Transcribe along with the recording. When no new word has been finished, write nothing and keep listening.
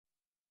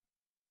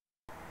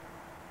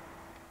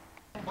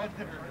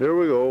Here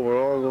we go.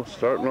 We're all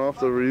starting off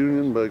the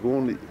reunion by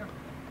going to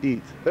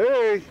eat.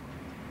 Hey!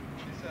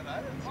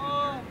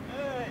 Oh,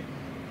 hey!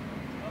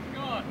 How's it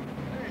going?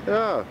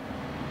 Yeah.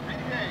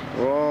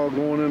 We're all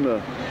going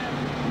into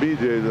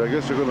BJ's. I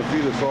guess they're going to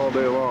feed us all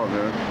day long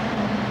here.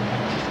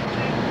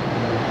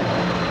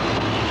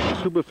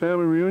 Super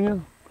family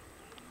reunion.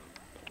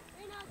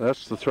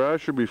 That's the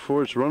Thrasher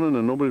before it's running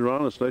and nobody's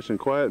around. It's nice and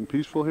quiet and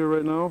peaceful here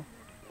right now.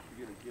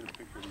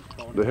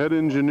 The head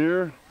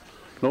engineer,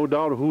 no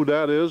doubt who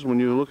that is. When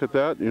you look at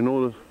that, you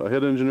know a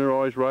head engineer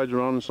always rides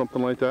around in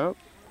something like that.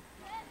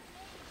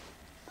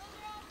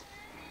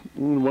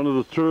 And one of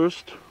the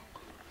tourists.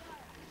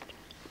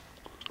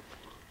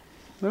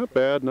 Not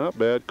bad, not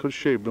bad. Could have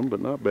shaved them, but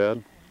not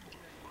bad.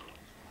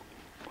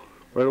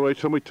 Right away,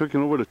 somebody took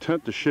over the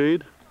tent to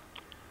shade.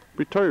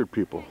 Retired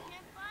people.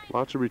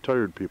 Lots of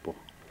retired people.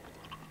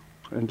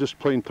 And just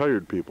plain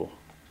tired people.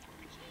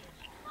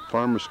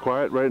 Farm is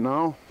quiet right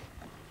now.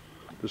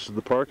 This is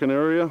the parking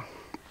area.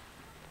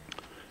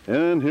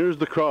 And here's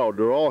the crowd.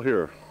 They're all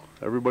here.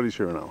 Everybody's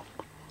here now.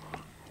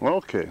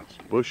 Okay,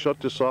 we'll shut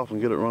this off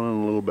and get it running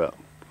in a little bit.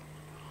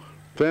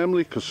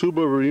 Family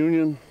Kasuba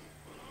reunion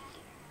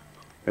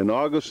in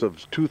August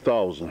of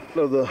 2000.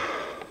 Of the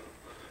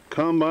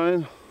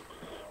combine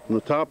from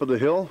the top of the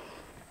hill.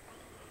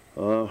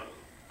 Of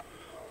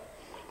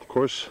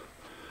course,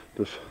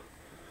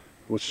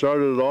 what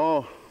started it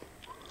all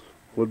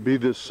would be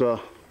this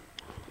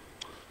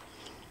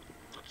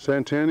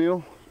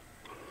Centennial,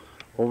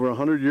 over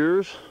 100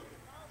 years,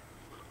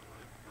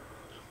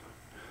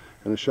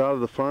 and a shot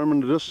of the farm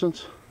in the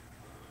distance,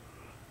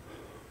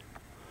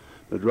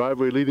 the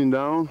driveway leading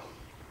down,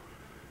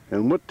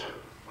 and what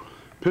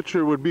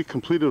picture would be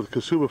complete of the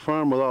Kasuba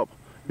farm without,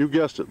 you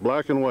guessed it,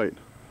 black and white,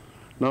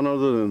 none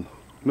other than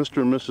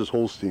Mr. and Mrs.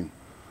 Holstein.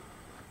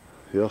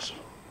 Yes,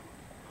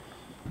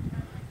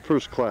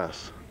 first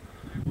class.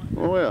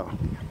 Oh yeah,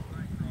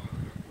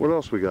 what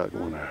else we got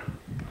going there?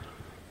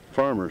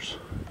 Farmers,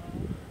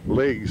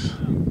 legs,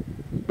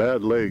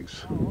 bad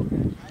legs,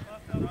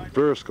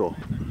 Verisco.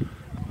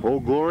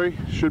 Old Glory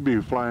should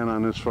be flying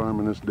on this farm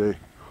in this day.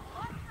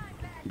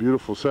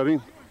 Beautiful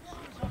setting.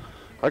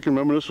 I can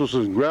remember this was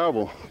in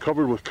gravel,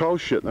 covered with cow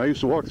shit, and I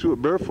used to walk through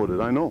it barefooted,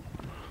 I know.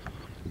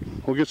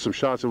 We'll get some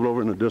shots of it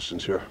over in the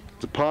distance here.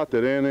 The pot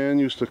that Ann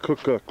used to cook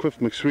Cliff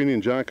McSweeney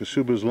and John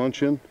Kasuba's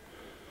lunch in,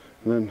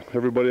 and then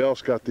everybody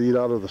else got to eat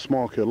out of the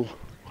small kettle.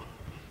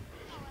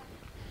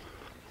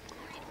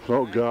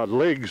 Oh God,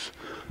 legs,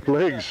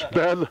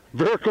 bad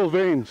vertical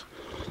veins.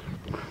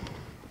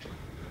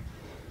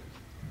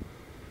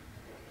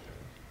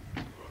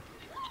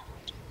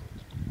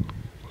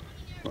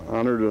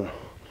 Honor to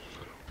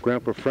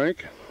Grandpa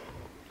Frank,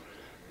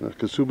 the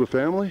Kasuba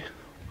family,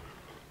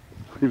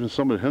 even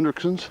some of the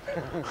Hendricksons.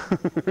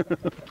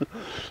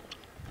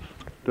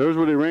 There's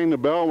where they rang the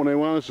bell when they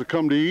wanted us to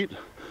come to eat.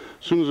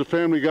 As soon as the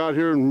family got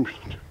here and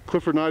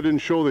Clifford and I didn't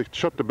show, they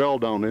shut the bell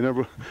down. They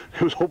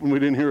was hoping we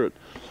didn't hear it.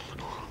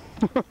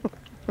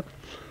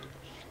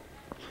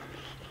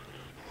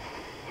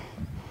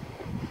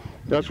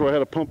 That's where I had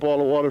to pump all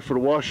the water for the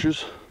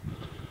washes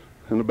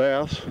and the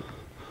baths.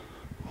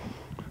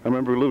 I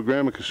remember little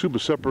Grandma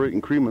Kasuba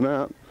separating cream in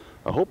that.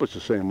 I hope it's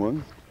the same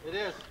one. It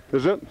is.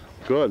 Is it?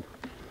 Good.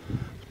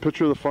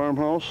 Picture of the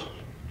farmhouse.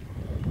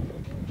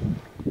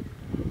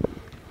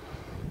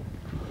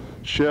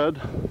 Shed.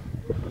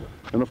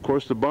 And of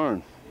course the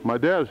barn. My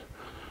dad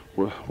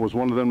was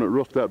one of them that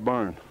roofed that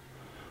barn.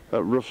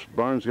 That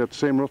barn's got the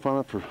same roof on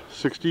it for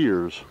 60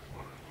 years.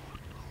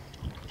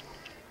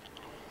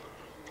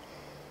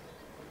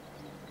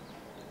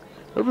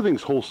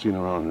 Everything's Holstein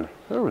around here.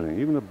 Everything.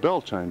 Even the bell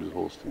chimes is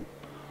Holstein.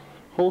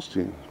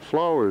 Holstein.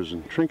 Flowers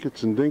and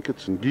trinkets and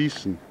dinkets and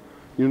geese and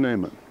you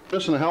name it.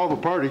 Missing a hell of a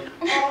party.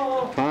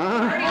 Oh,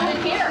 huh?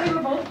 here.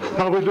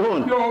 How we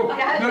doing? No.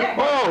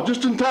 Oh,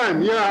 just in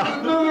time,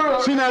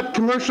 yeah. Seen that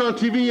commercial on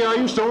TV? Yeah, I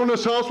used to own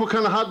this house. What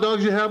kind of hot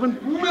dogs you having?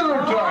 Miller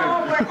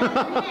time.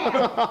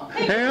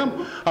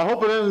 Ham? I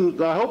hope it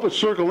isn't. I hope it's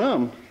Circle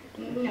M.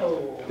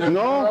 No.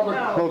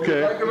 No?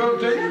 Okay.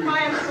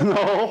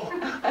 No.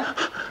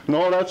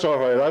 No, that's all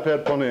right. I've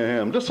had plenty of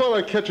ham. Just thought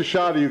I'd catch a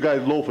shot of you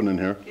guys loafing in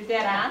here. Is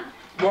that on?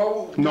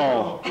 No.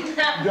 No.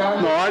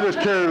 No, I just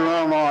carry it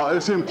around.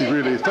 It's empty,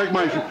 really. It's like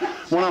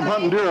when I'm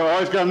hunting deer, I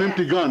always got an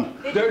empty gun.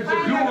 There's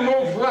a few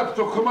loaves left,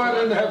 so come on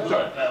and have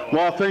some.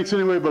 Well, thanks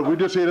anyway, but we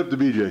just ate up the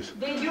BJ's.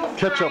 Did you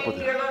Catch up with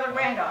your little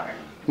granddaughter?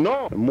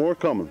 No. And more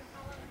coming.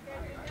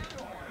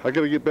 I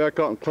got to get back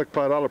out and collect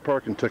 $5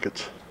 parking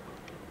tickets.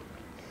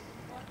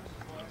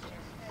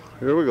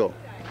 Here we go.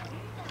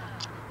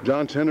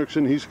 John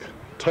Hendrickson, he's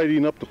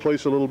tidying up the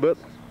place a little bit.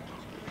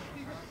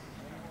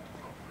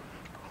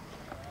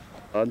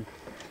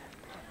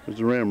 There's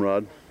the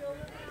ramrod.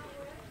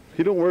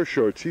 He don't wear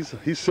shorts.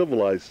 He's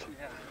civilized,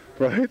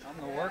 right? I'm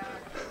the worker.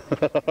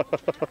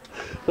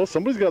 Well,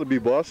 somebody's got to be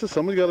bosses.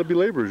 Somebody's got to be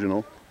laborers, you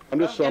know. I'm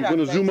going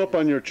to zoom up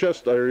on your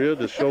chest area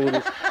to show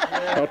this.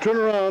 Now turn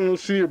around and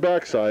let's see your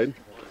backside.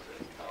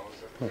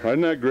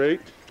 Isn't that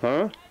great?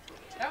 Huh?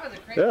 That was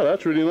a great Yeah,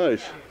 that's really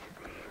nice.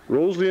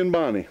 Rosalie and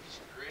Bonnie.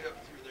 Straight up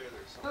through there,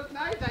 there's Looked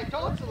nice. I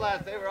told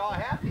Celeste they were all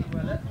happy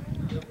with it.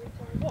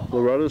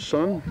 Loretta's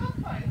son.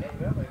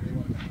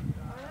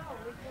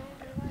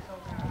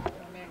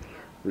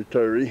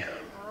 Retiree.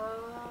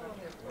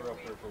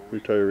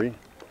 Retiree.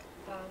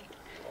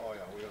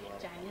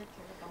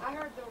 I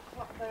heard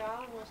the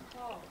island was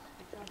closed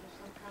because of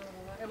some kind of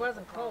electric. It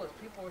wasn't closed.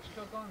 People were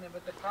still going there,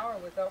 but the power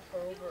was out for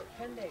over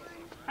 10 days.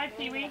 Hi,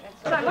 Pee-wee.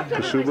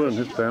 Kasuba and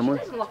his family.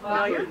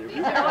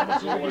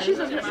 She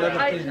says,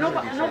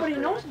 nobody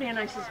knows me, and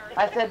I says,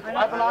 I said,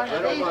 I belong to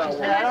these. She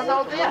said, I don't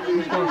know them.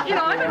 you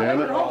know, I've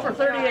been home for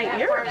 38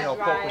 years. So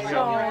that's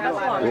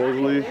long.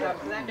 Rosalie.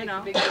 You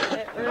know.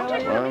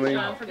 Ronnie.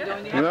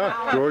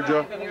 Yeah,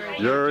 Georgia.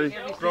 Jerry.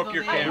 Broke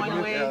your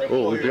camera.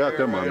 Oh, we got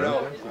them on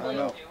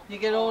there. You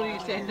get older, you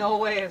say, no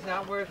way, it's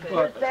not worth it.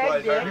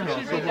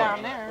 She'd be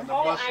down there.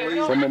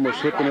 Some of them are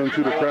slipping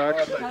into the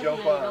cracks.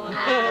 Jump on.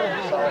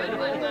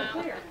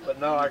 But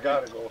now I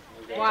gotta go.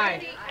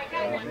 Why?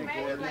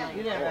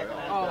 You never.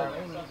 Oh.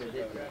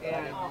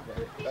 Yeah.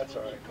 That's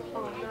all right. The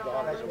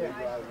dogs will be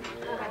driving.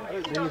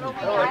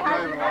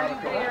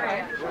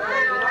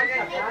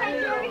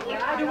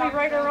 Do we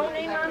write our own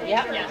name on it?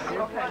 Yep. Yes.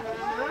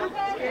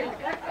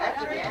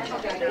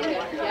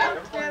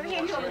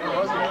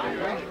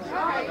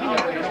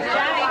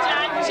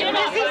 Jim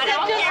is just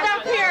up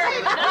here.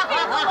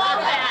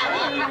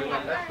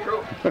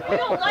 We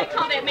don't like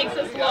how that makes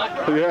us look.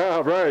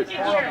 Yeah, right.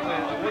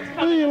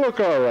 Well, you look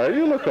all right.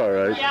 You look all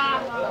right. Yeah.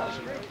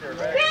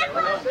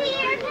 Grandpa's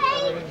here,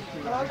 babe.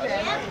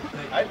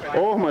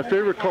 Oh, my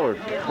favorite color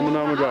coming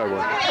down the driveway.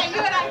 Yeah, you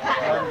and I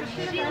cut.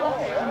 She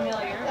looks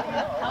familiar.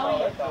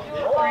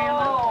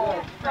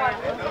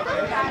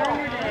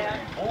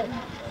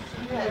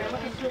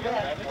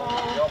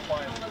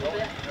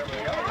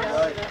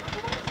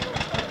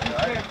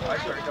 I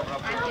started coming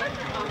up there.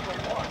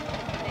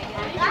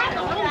 The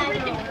whole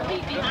freaking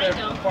fleet behind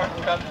them.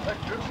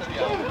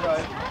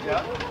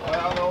 Yeah.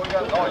 Well, no, we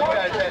got. Oh, you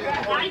guys had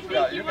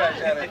it. You guys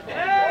had it.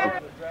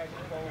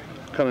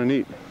 Kind of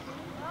neat.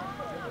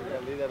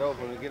 Leave that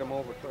open and get them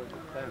over towards the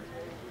fence.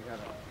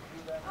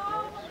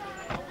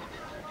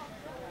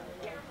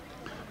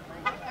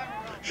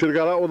 Should have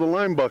got out with a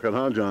lime bucket,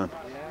 huh, John?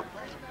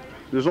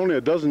 There's only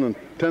a dozen and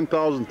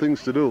 10,000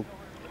 things to do.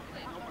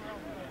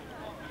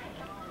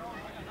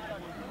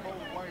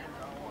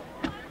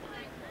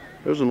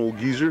 There's an old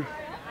geezer.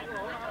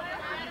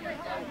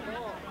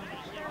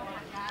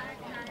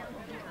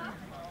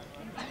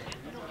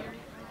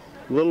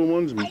 Little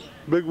ones, and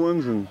big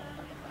ones, and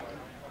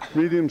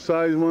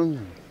medium-sized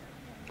ones.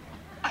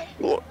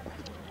 Oh.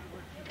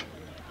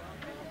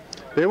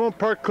 They won't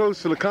park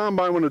close to the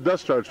combine when the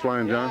dust starts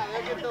flying, John.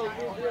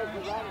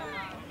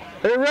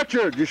 Hey,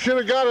 Richard, you should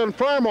have got it on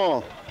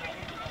Farmall.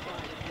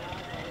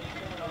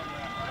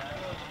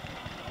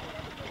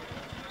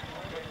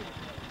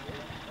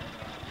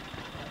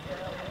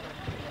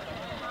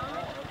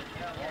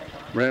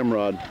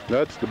 Ramrod,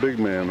 that's the big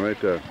man right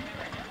there.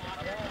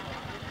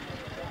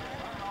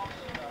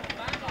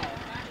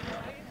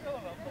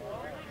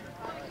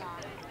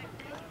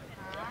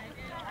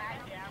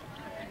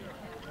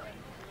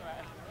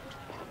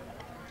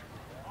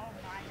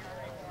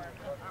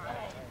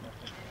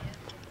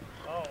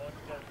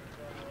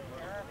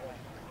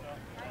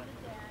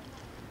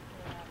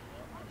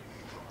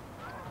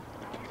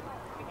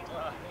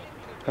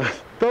 I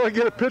thought I'd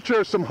get a picture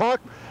of some hawk.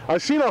 I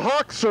seen a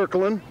hawk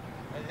circling.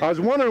 I was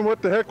wondering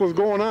what the heck was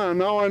going on.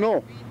 Now I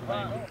know.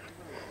 Wow,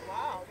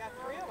 got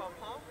 3 of them,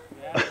 huh?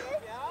 Yeah.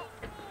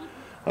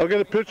 I'll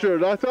get a picture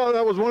of it. I thought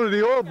that was one of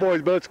the oil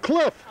boys, but it's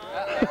Cliff.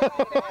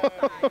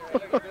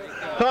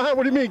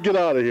 What do you mean, get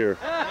out of here?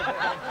 I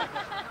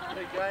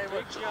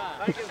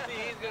can see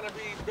he's going to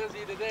be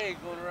busy today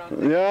going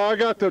around. Yeah, I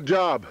got the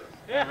job.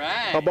 Right.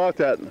 How about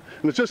that? And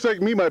it's just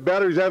like me, my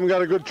batteries haven't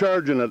got a good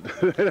charge in it.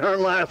 They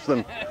aren't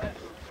lasting.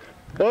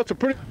 Well, it's a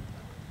pretty...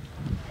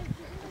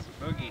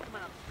 Boogie.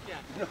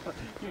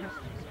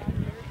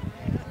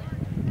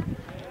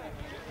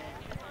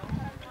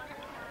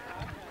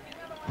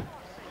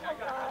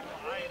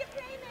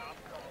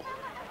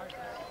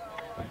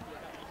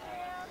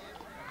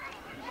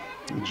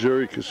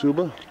 Jerry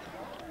Kasuba,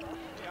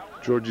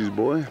 Georgie's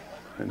boy,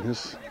 and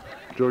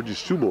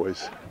Georgie's 2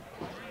 boys.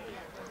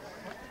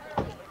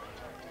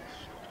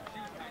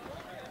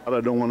 That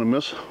I don't want to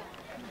miss.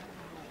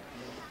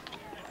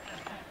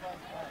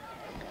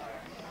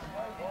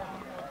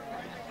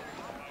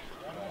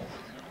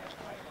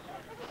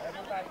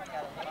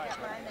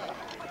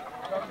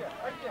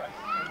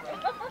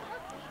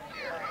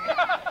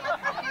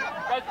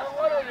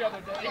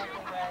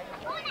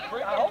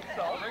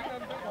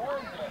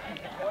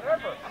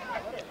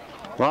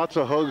 Lots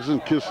of hugs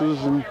and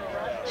kisses and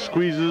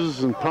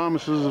squeezes and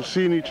promises of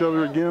seeing each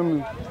other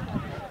again.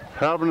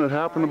 Having it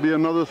happen to be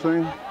another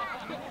thing.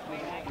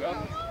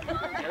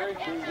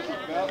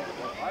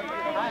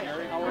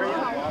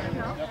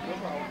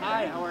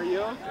 Hi, how are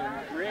you?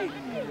 Great.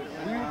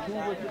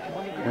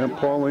 Aunt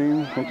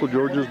Pauline, Uncle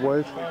George's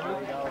wife.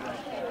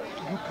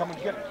 You come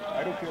and get it.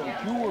 I don't care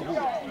if you or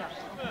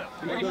who.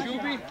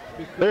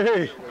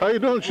 Hey, how you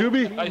doing,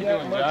 Shuby? How you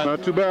doing, John?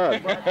 Not too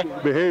bad.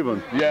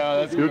 Behaving. Yeah,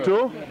 that's You good.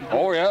 too?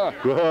 Oh, yeah.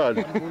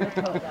 Good.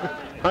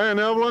 Hi, Aunt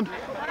Evelyn.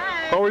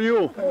 How are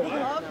you?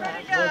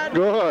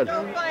 Good.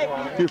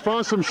 You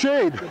found some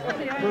shade.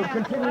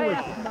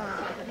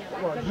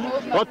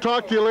 I'll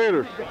talk to you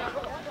later.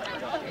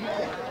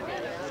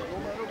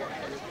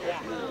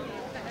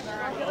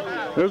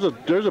 There's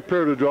a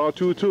pair to draw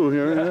too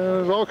here.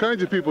 There's all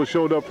kinds of people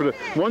showed up for the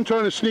one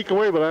trying to sneak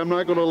away, but I'm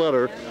not going to let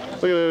her.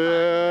 Look at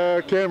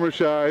that, camera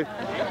shy.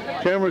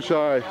 Camera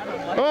shy.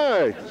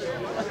 Hi.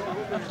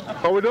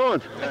 How we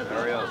doing?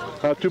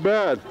 Not too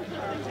bad.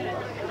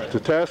 It's a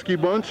tasky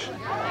bunch.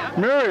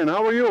 Marion,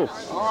 how are you?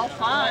 All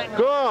fine.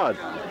 Good.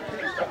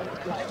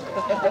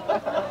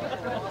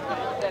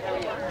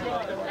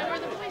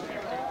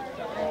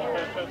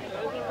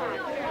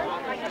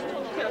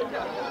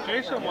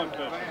 Jason won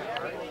good.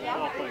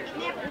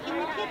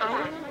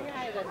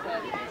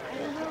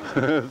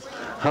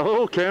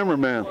 Hello,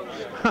 cameraman.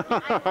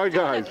 Hi,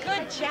 guys.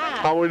 Good job.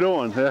 How we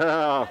doing?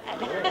 Yeah.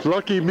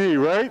 Lucky me,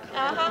 right?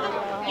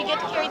 Uh-huh. You get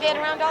to carry that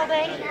around all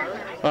day?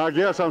 I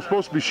guess I'm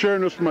supposed to be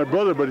sharing this with my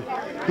brother, but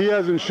he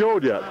hasn't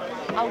showed yet.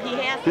 Oh, he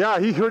has? Yeah,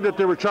 he heard that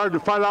they were charging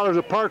 $5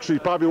 a park, so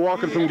he's probably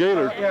walking from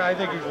Gaylord. Yeah, I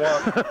think he's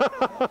walking.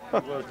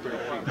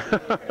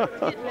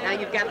 Now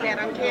you've got that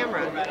on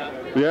camera.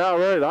 Yeah,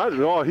 right.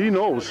 Oh, he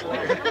knows.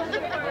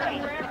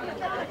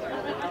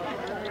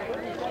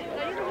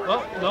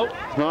 Oh, nope.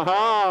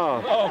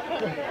 Aha! Oh,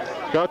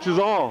 Got yous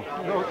all.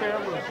 no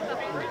camera.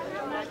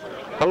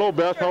 Hello,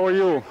 Beth. How are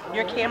you?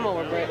 Your camera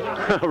over,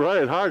 Brittany.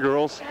 Right. Hi,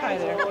 girls. Hi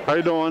there. How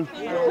you doing?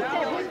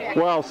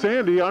 Well,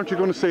 Sandy, aren't you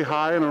going to say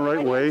hi in the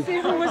right way? See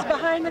who was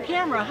behind the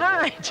camera.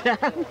 Hi,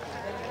 John.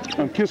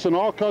 I'm kissing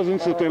all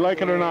cousins if they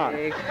like it or not.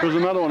 There's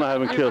another one I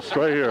haven't kissed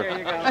right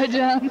here. Hi,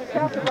 John.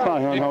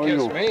 Hi, hon. How are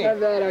you? Me. How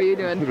are you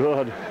doing?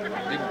 Good.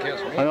 Didn't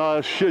kiss me. I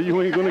know, shit,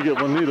 you ain't gonna get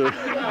one neither.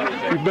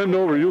 You bend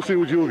over, you'll see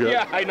what you'll get.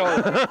 Yeah, I know.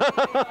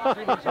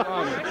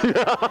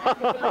 Yeah.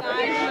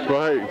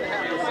 Right.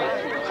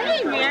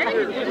 Hey,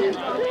 Mary. Good.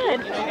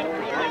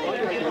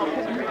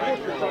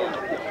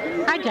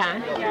 Hi,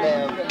 John.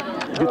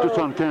 Get this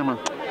on camera.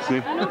 See?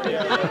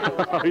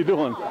 How you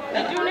doing?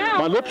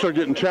 My lips are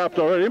getting chapped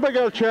already. Anybody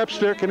got a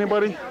chapstick?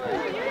 Anybody?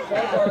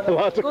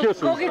 Lots of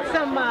kisses. Go get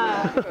some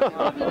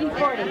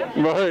WD-40.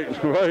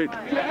 Right, right.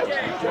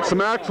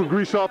 Some axle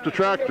grease off the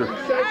tractor.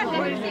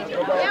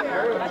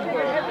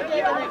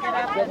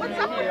 What's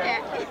up with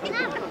that?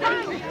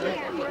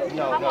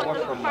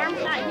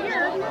 Farm's not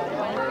here.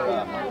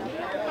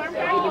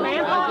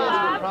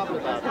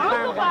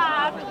 Uncle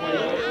Bob.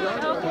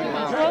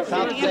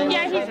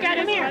 Yeah,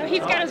 he's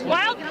got his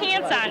wild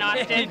pants on,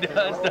 Austin. He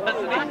does,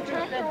 doesn't he?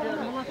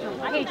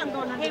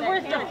 Hey,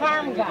 where's the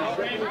farm guy?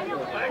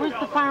 Where's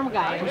the farm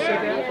guy?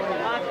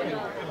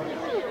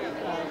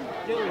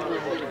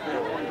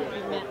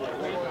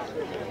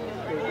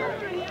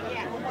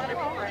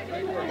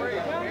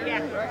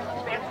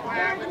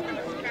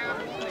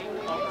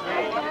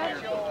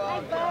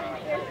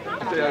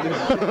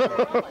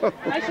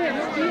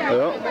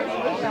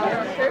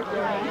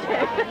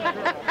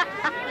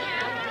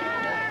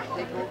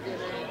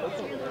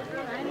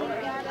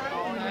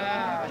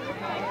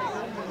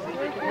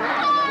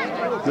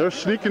 They're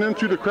sneaking in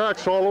through the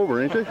cracks all over,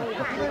 ain't they?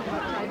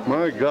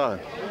 My God.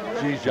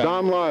 Jeez, John.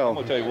 Don Lyle,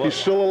 I'll tell you what. he's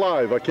still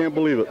alive. I can't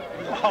believe it.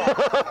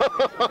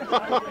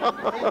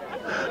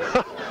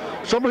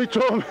 Somebody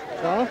told me.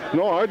 Huh?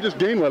 No, I just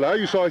gained weight. I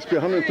used to always be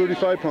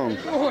 135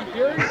 pounds.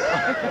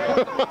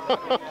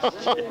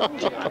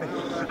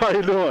 How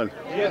you doing?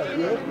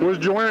 Where's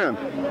Joanne?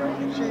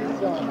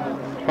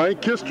 I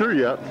ain't kissed her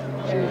yet.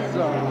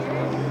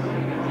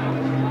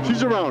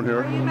 She's around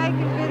here. Are you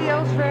making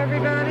videos for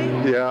everybody?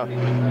 Yeah.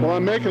 Well,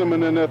 I'm making them,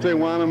 and then if they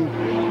want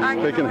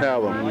them, they can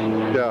have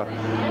them. Yeah.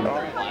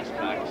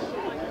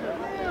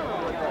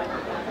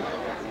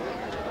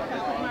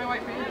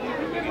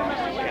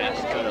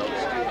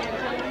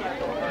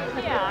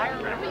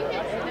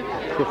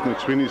 Cliff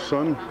McSweeney's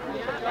son,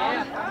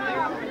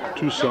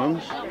 2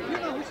 sons,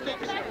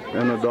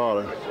 and a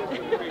daughter.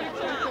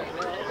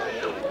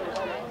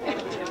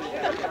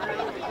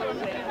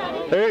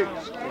 Hey.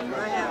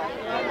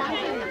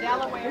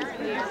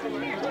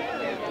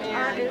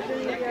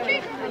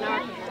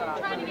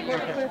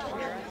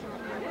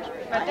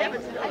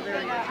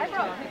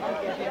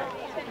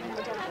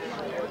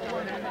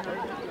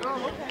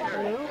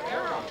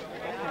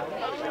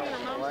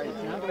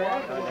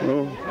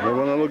 Oh, they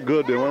want to look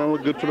good. They want to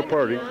look good for the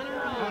party.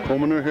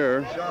 Combing their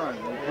hair. He's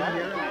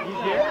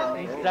here.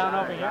 He's down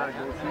over here.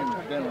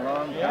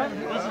 Yeah.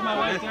 This is my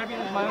wife, Debbie.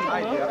 This is my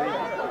uncle Lou.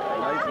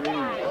 Nice meeting you.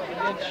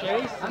 And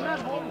Chase.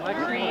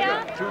 Maria.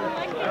 All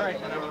right,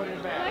 then I'll put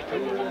it back.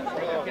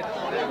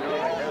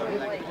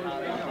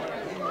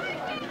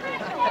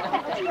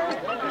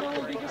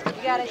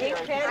 You got an ink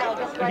pen? I'll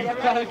just write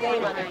everybody's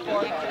name on it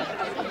for you.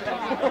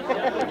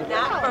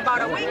 Not for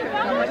about a week or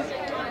so.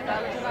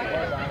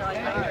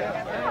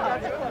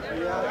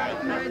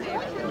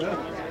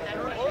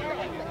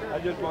 I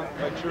just want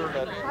to make sure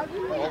that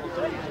all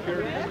the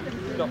security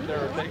stuff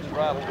there takes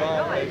rattles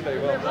on. They say,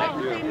 well,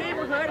 thank you.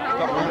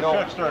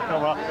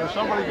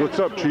 What's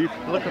up, Chief?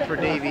 Looking for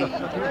Davey.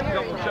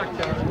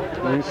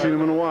 I ain't seen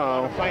him in a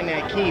while. Find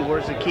that key.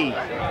 Where's the key?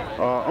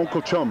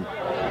 Uncle Chum.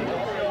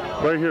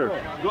 Right here.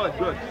 Good,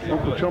 good.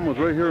 Uncle Chum was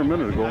right here a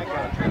minute ago.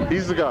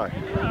 He's the guy.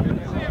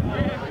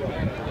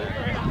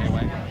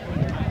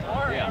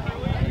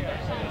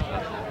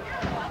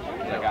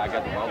 I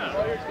got the moment.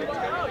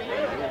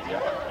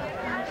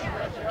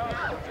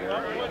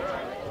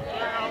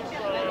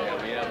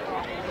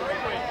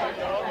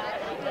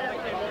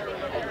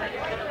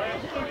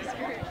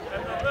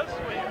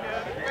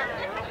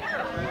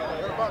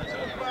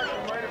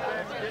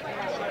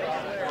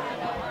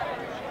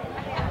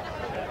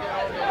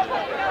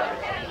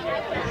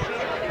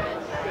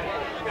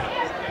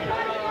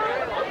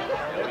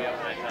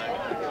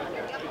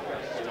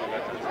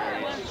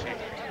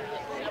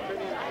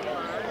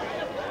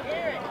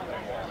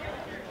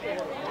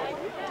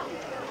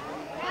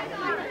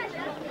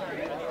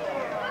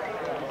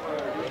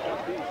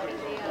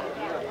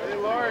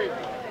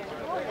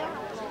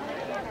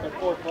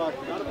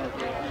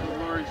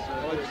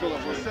 She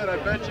said, I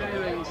bet you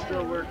anything he's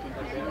still working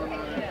because you don't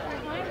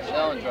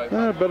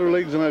know. Better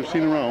legs than I've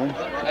seen around.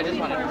 I just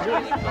wanted to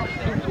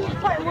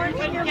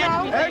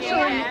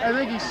Actually, I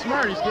think he's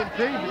smart. He's getting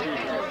paid to do it.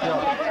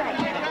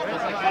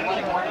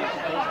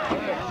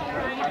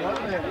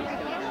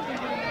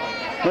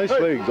 Nice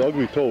legs,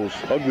 ugly toes,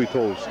 ugly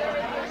toes.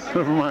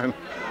 Never mind.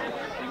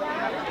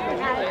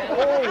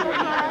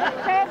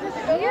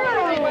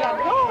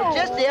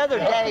 Just the other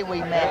day we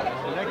met.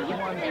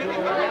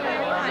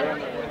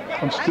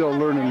 I'm still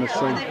learning this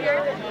thing.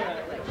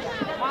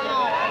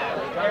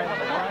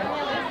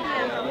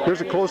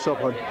 Here's a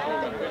close-up one.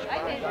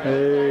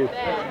 Hey.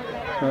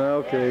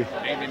 Okay.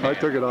 I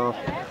took it off.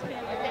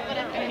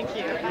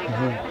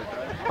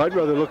 I'd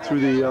rather look through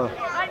the,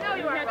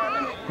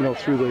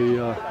 through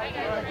the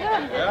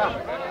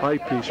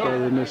eyepiece rather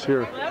than this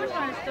here.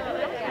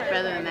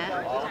 Rather than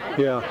that?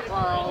 Yeah.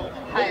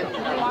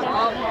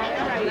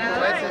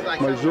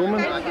 Am I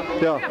zooming?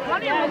 Yeah.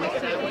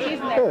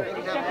 Oh,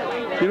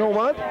 you know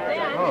what?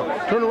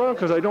 Turn around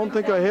because I don't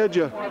think I had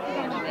you.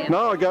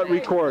 Now I got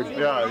record.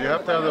 Yeah, you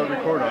have to have the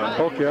record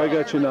on. Okay, I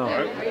got you now.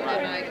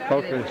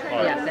 Okay.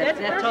 Yeah, that's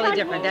totally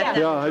different. That's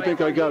Yeah, I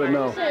think I got it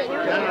now. You're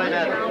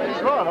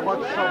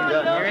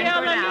in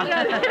for now.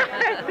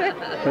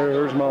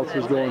 Her mouth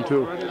is going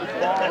too.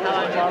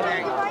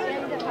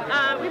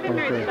 We've been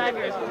married 5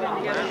 years. We've been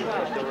together.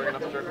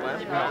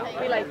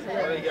 We like to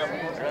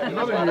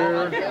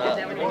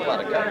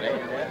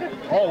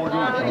Oh, we're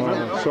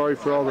doing sorry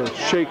for all the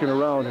shaking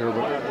around here,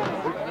 but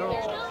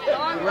The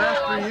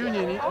last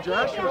reunion,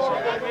 Josh was here. I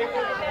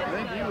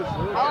think he was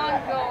there. I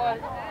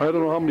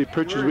don't know how many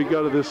pictures we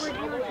got of this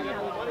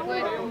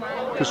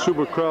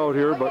super crowd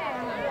here, but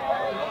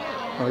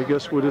I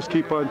guess we'll just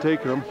keep on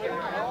taking them.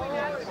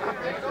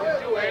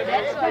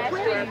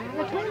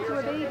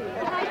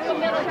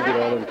 Get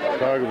all the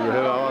photography your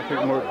head out. I'll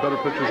take more better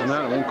pictures than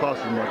that. It won't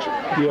cost as much.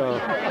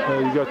 Yeah,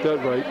 you got that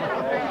right.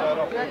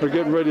 We're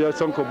getting ready.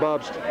 That's Uncle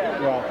Bob's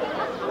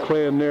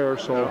clan there,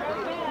 so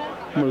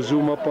I'm going to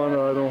zoom up on it.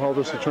 I don't know how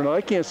this will turn out.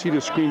 I can't see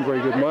the screen very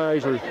good. My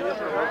eyes are...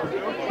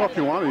 Well, if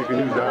you want to, you can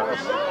use that.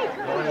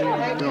 You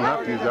don't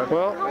have to use that.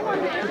 Well,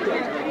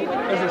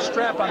 There's a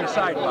strap on the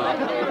side, Bob.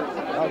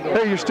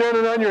 hey, you're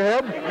standing on your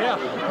head?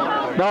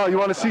 Yeah. Now, you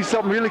want to see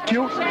something really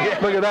cute?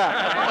 Look at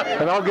that.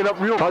 And I'll get up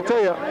real... I'll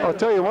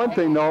tell you one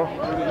thing, though.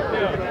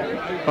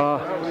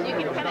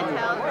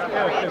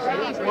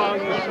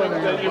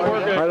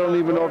 I don't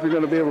even know if you're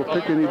going to be able to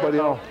pick anybody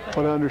out,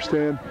 but I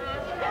understand.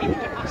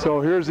 So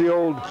here's the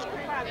old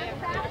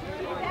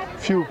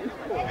few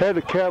head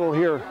of cattle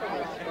here.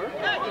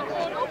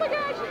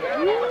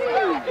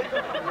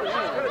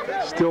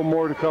 Still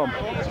more to come.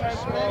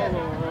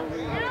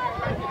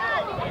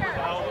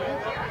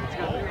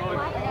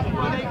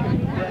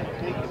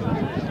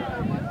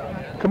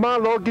 Come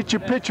on, Lord, get your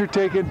picture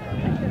taken.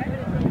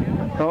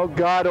 Oh,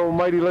 God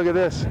almighty, look at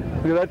this.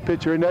 Look at that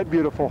picture, isn't that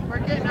beautiful? We're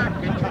getting our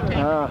picture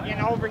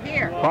taken over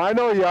here. I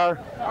know you are.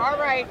 All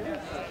right.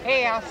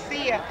 Hey, I'll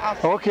see you. I'll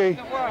see Okay. you in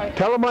the woods.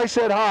 Tell them I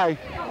said hi.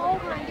 Come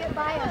over and get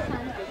by us,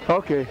 honey.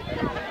 Okay.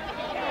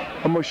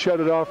 I'm going to shut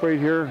it off right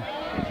here.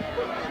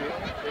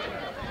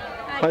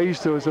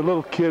 As a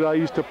little kid, I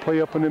used to play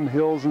up in them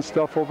hills and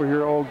stuff over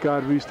here. Oh,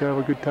 God, we used to have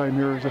a good time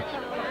here as a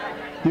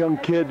young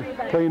kid,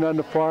 playing on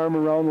the farm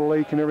around the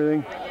lake and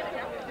everything.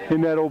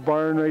 In that old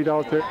barn right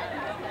out there.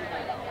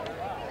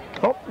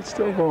 Oh, it's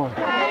still going.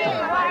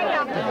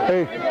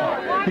 Hey,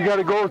 you got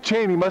a gold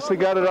chain. He must have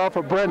got it off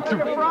of Brent.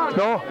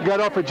 No, got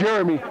it off of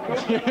Jeremy.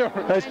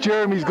 That's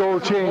Jeremy's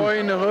gold chain. Boy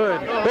in the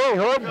hood. Hey,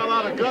 Hood. A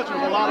lot of guts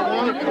with a lot of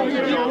water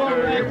coasters out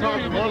there. You're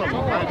talking one of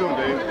them. How you doing,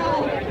 Dave?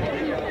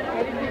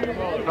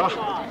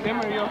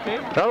 Tim, are you okay?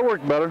 That'll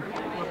work better.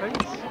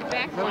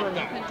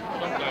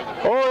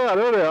 Oh, yeah,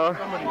 there they are.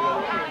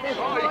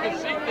 Oh, you can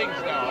see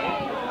things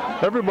now.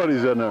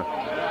 Everybody's in there.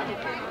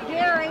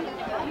 Gary.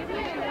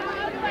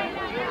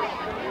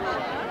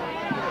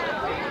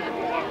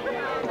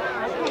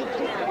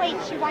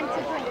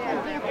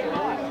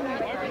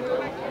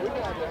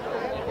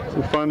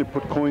 We finally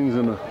put coins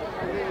in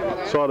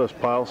a sawdust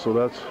pile, so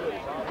that's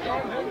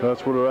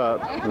where they're at.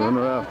 They're in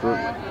there after it,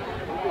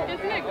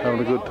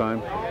 having a good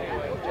time.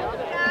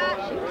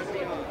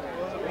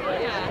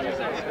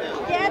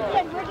 Dad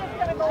said we're just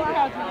gonna go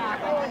out.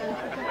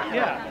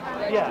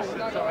 Yeah,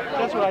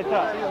 that's what I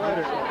thought.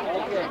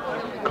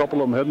 A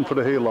couple of them heading for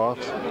the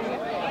haylofts.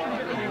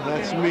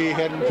 That's me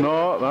heading.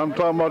 No, I'm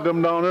talking about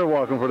them down there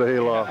walking for the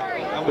hayloft.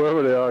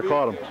 Wherever they are, I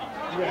caught them.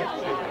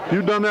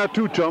 You've done that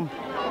too, chum.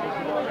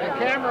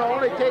 The camera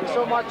only takes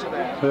so much of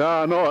that.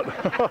 Yeah, I know it.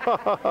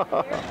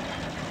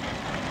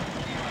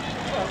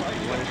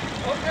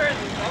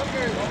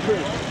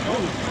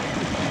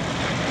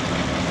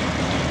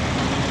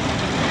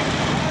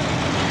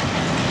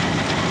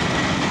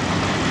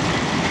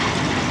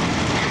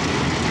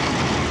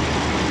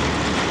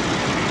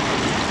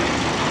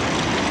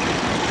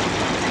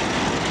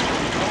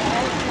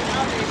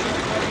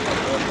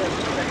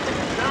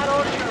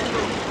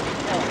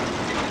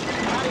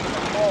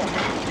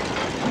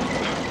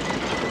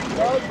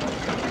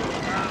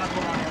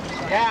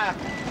 Yeah.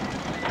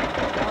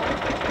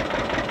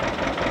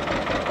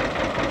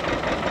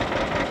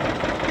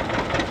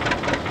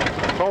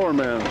 Power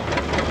man.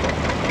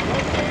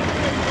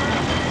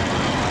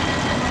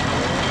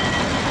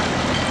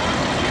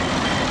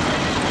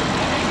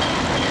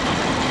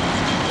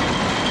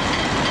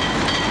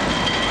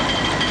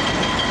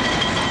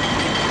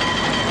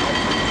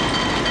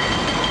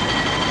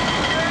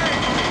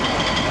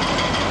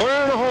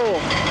 Where in the hole?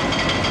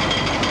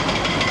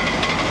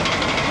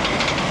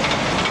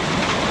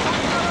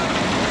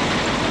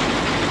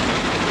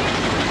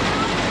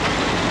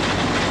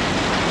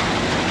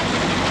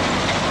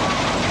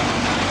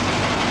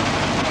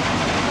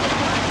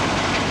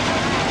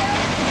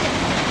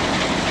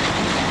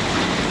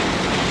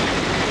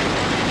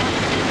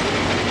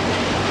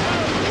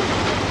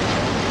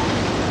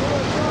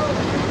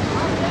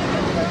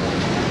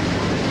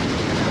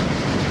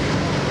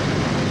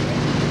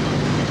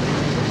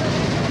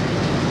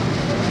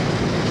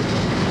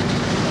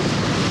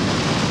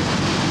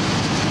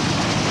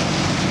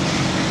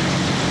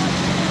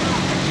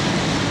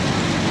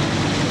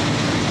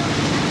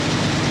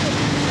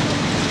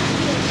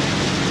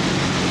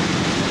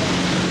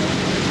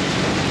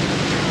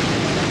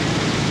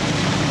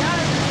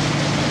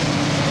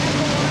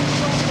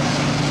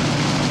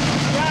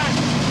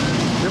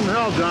 Give him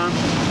hell, John.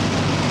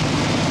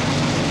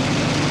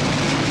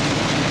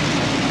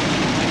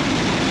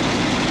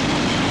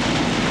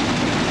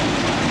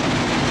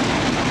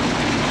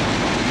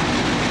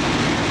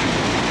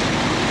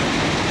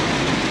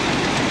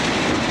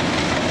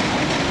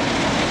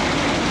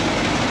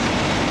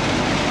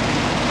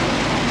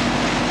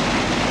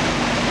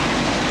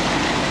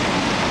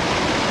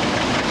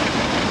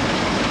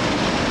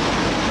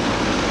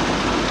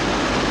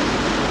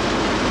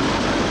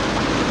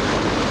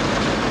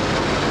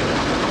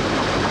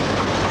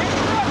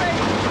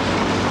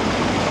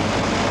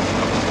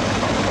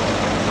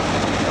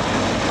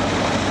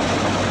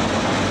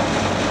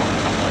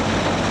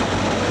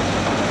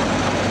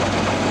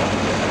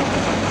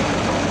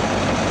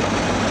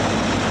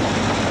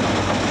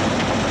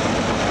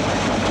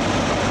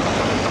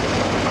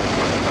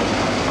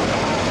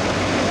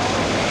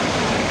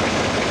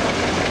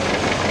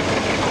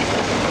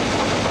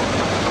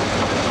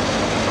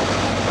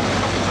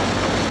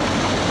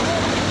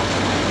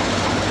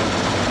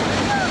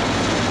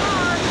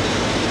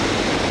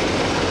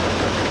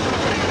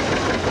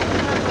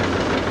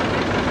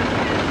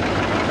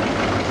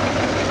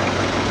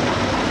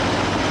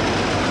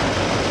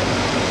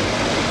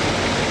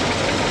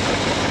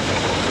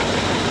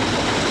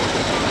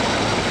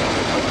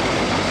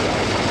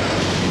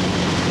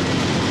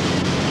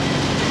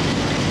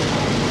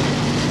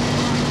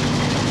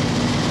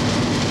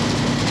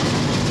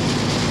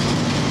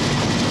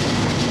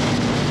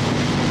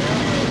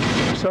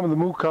 Some of the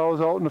moo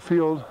cows out in the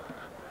field.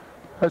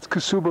 That's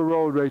Kasuba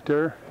Road right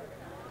there.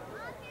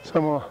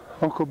 Some of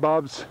Uncle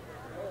Bob's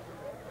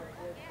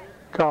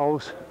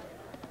cows.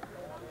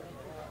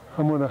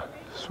 I'm gonna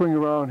swing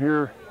around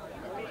here.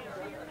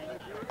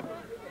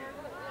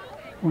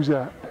 Who's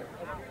that?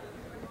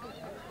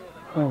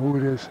 Oh, who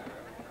it is.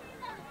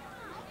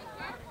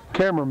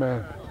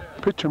 Cameraman,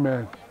 picture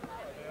man.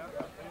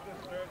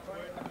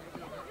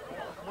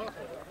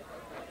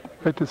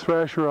 Got the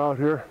thrasher out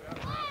here.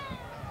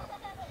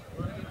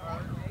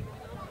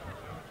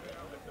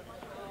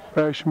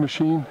 Thrashing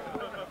machine.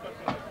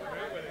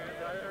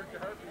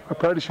 I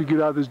probably should get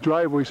out of this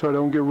driveway so I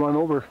don't get run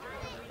over.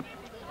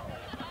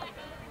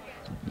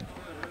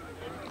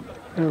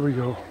 There we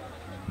go.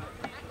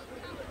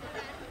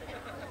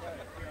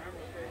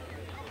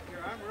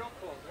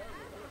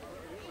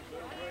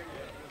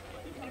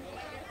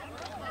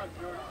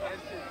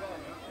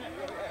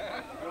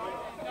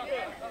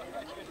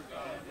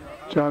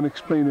 John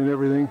explaining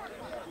everything.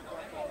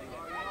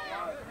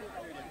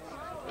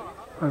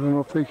 I don't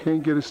know if they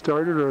can't get it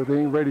started or they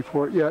ain't ready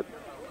for it yet.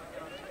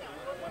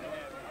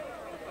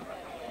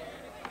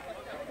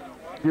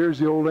 Here's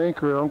the old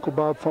anchor Uncle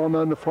Bob found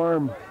on the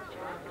farm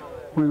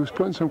when he was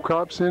putting some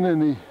crops in,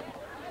 and he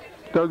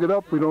dug it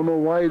up. We don't know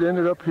why it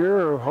ended up here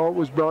or how it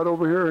was brought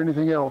over here or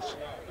anything else.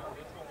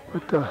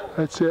 But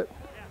that's it.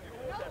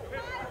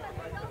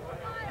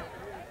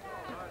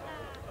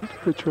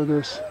 Picture of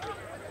this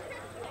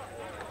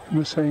in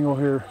this angle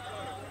here.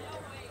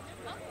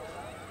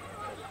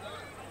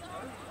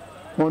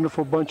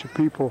 Wonderful bunch of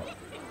people.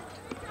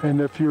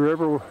 And if you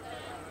ever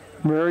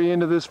marry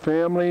into this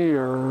family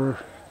or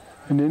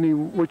in any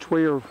which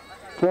way or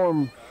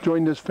form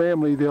join this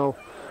family, they'll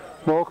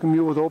welcome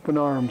you with open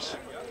arms.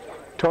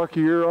 Talk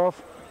your ear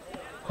off,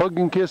 hug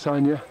and kiss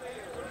on you.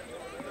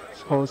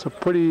 So it's a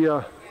pretty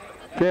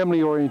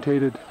family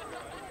orientated.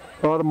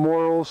 A lot of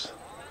morals,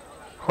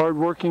 hard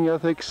working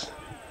ethics,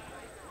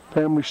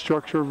 family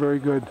structure, very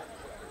good.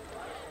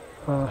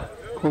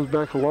 Goes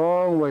back a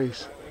long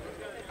ways.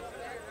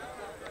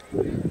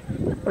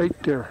 Right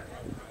there.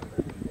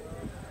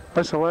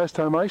 That's the last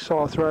time I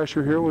saw a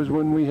thrasher here was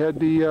when we had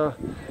the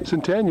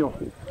centennial,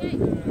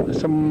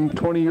 some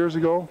 20 years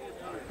ago.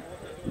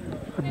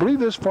 I believe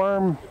this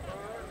farm,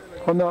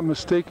 if I'm not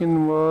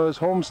mistaken, was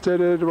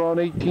homesteaded around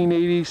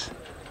 1880s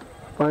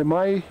by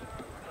my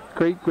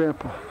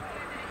great-grandpa.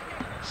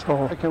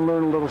 So I can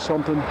learn a little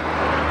something, you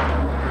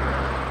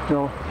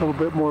know, a little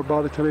bit more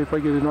about it today if I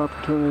get an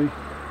opportunity.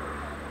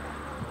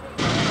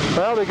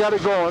 Well, they got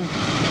it going.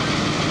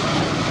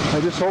 I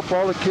just hope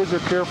all the kids are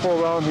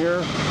careful around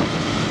here.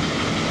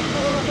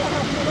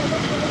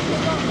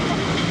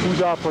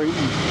 Who's operating?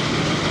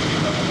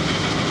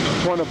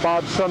 One of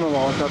Bob's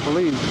son-in-laws, I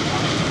believe.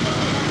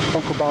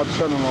 Uncle Bob's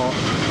son-in-law.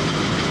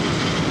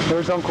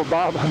 There's Uncle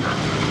Bob.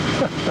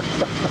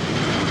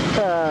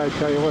 I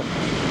tell you what,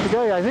 the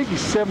guy, I think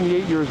he's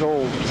 78 years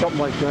old, something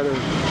like that, or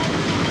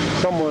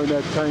somewhere in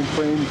that time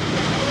frame.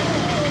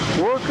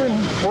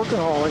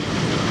 Workaholic,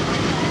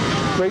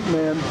 great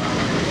man.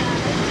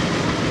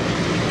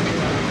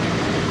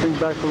 Bring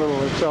back a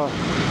little, it's an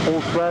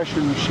old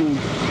thrashing machine.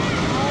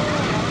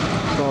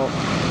 So,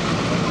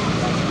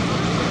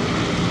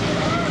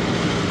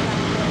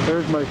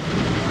 there's my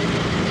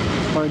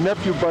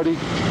nephew buddy,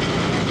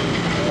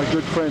 my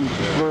good friend,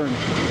 Vern.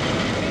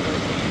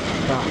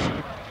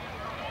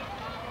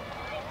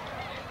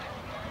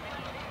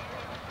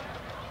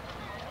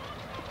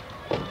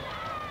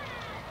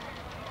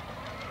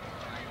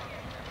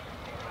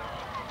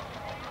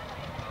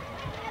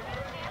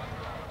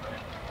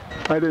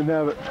 I didn't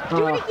have it.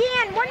 Do it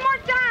again, one more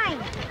time.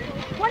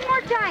 One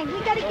more time. We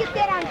got to get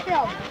that on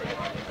film.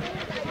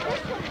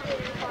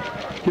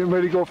 Getting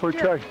ready to go for a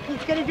try.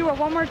 He's going to do it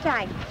one more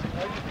time.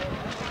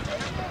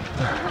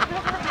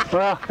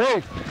 Well,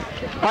 hey,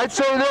 I'd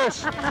say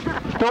this.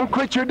 Don't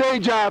quit your day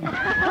job.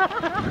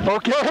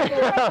 Okay?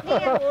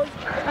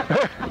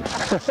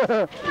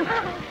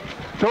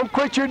 Don't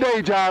quit your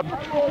day job.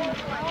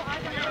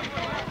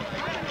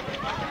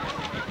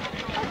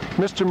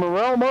 Mr.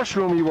 Morel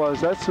Mushroom he was.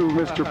 That's who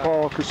Mr.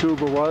 Paul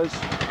Kasuba was.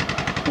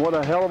 What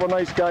a hell of a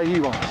nice guy he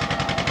was.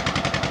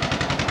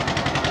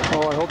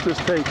 Oh, I hope this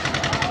takes.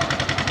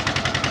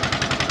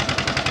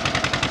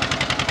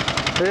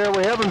 Here,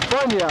 we having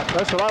fun yet?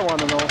 That's what I want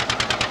to know.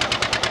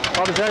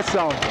 How does that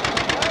sound?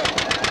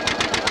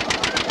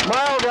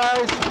 Smile,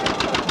 guys.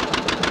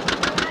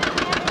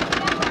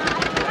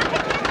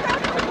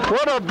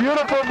 What a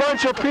beautiful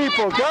bunch of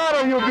people. God,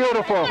 are you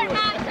beautiful.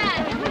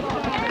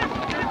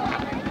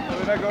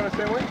 Did I go the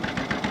same way?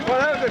 Well,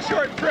 that was a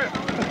short trip.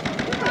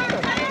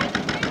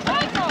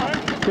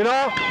 You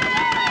know?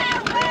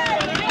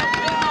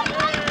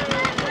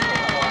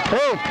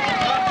 Hey.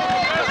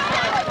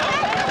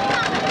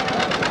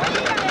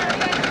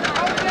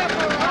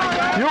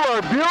 You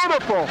are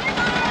beautiful.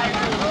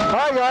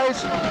 Hi,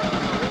 guys.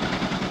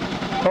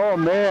 Oh,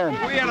 man.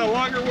 We had a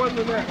longer one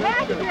than that.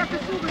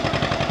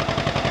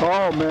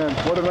 Oh, man.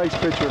 What a nice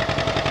picture.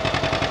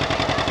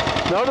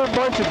 Another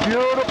bunch of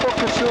beautiful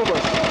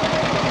kasubas.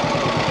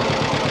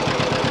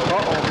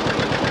 Uh-oh.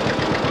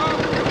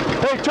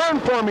 Hey, turn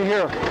for me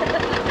here.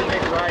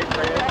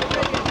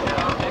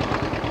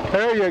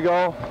 There you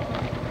go.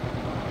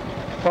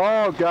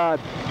 Oh, God.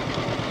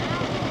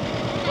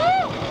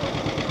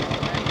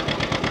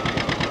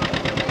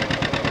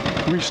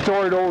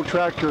 Restored old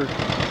tractor.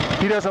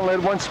 He doesn't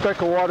let one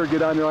speck of water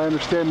get on there, I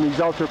understand. He's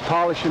out there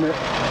polishing it.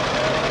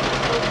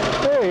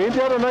 Hey, ain't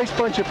that a nice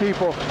bunch of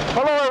people?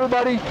 Hello,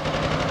 everybody.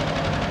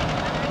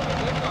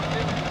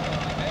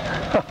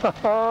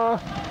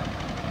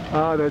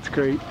 Ah, that's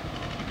great.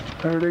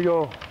 There they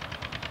go.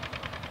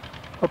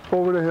 Up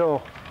over the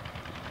hill.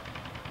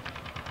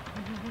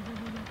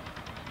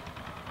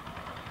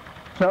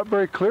 Not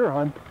very clear,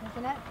 hon.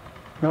 Isn't it?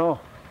 No.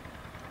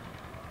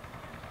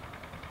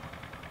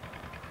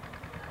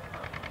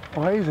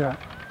 Why is that?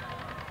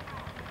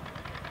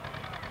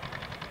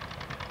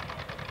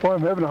 Boy,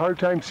 I'm having a hard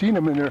time seeing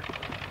them in there.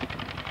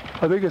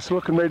 I think it's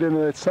looking right into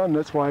that sun,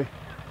 that's why.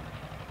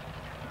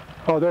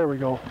 Oh, there we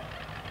go.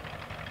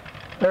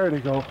 There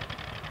they go.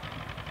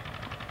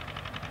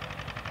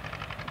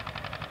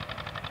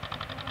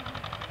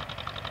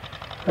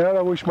 And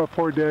I wish my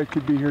poor dad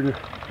could be here to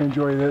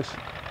enjoy this.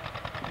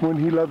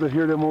 Wouldn't he love to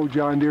hear them old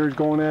John Deeres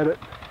going at it?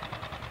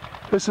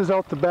 This is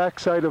out the back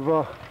side of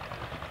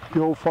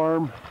the old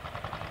farm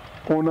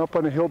going up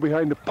on a hill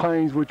behind the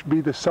pines, which would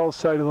be the south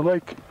side of the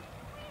lake.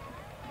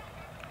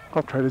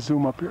 I'll try to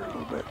zoom up here a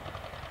little bit.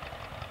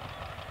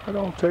 I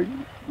don't think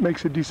it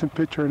makes a decent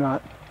picture or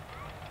not.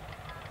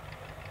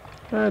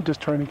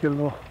 Just trying to get a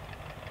little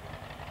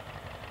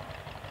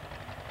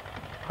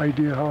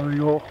idea how they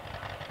go.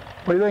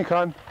 What do you think,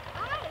 hon?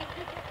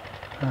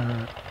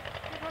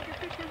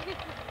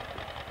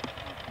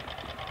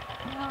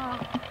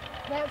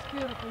 That's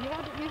beautiful.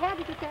 You had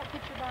to get that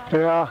picture, Bob.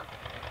 Yeah.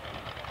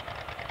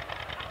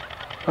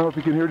 I don't know if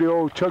you can hear the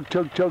old chug,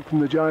 chug, chug from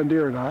the John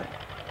Deere or not.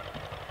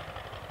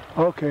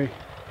 Okay,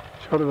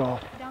 shut it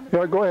off.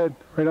 Yeah, go ahead,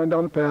 right on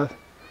down the path.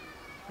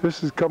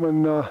 This is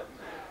coming,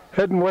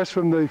 heading west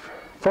from the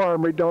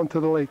farm right down to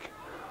the lake.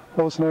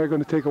 Lois and I are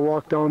going to take a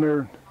walk down there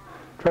and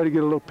try to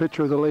get a little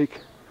picture of the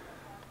lake.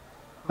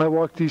 I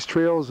walked these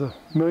trails a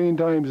million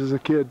times as a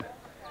kid.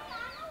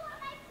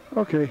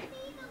 Okay,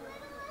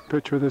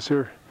 picture of this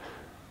here.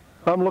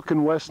 I'm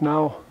looking west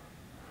now,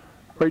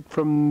 right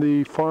from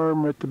the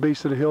farm at the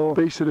base of the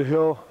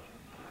hill.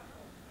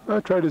 I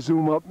try to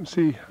zoom up and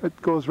see.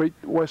 It goes right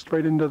west,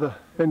 right into the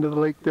end of the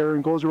lake there,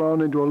 and goes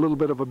around into a little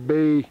bit of a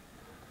bay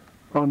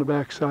on the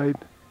back side.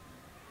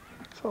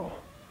 So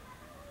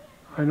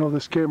I know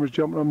this camera's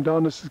jumping up and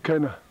down. This is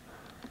kind of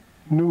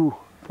new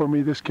for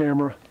me, this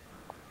camera.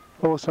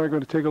 Lois and I are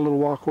going to take a little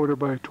walk over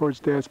there towards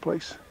Dad's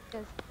place.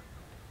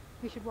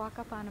 We should walk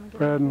up on him and get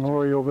Brad and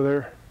Lori over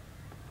there.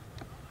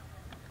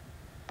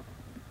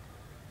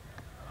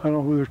 I don't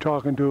know who they're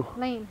talking to.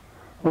 Lane.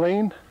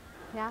 Lane?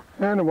 Yeah.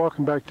 And they're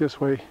walking back this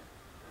way.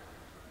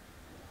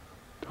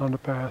 Down the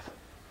path.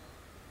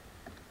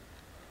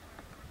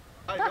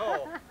 I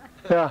know.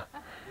 Yeah.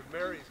 With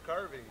Mary's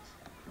carvings.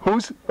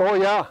 Who's? Oh,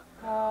 yeah.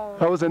 Oh.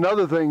 That was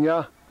another thing,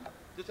 yeah.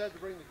 Just had to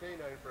bring the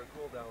canine for a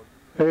cool down.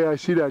 Hey, I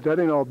see that. That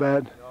ain't all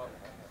bad. No.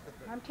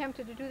 I'm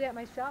tempted to do that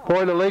myself.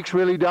 Boy, the lake's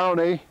really down,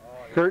 eh? Oh,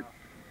 yeah. Kurt?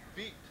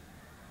 Feet.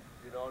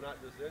 You know, not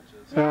just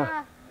inches.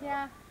 Yeah,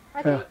 yeah. I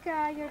Yeah.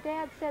 think your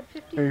dad said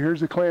 50. Hey, here's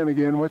the clan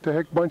again. What the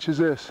heck bunch is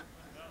this?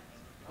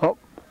 Oh,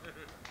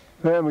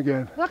 them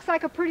again. Looks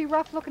like a pretty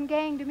rough looking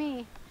gang to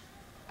me.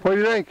 What do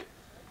you think?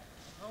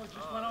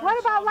 What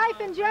about life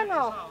in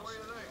general?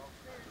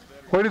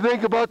 What do you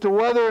think about the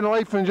weather and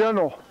life in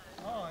general?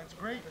 Oh, it's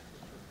great.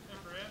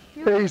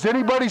 Hey, has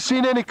anybody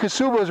seen any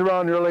kasubas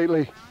around here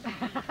lately?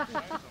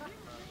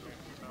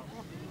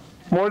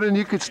 More than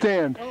you could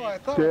stand. Oh, I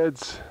thought.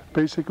 Dad's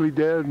basically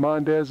Dad. Mom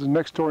and Dad's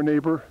next door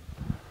neighbor.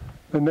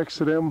 And next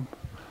to them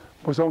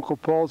was Uncle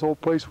Paul's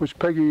old place, which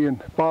Peggy and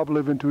Bob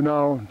live into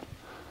now. And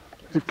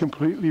they've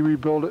completely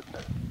rebuilt it.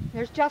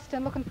 There's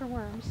Justin looking for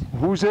worms.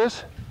 Who's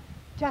this?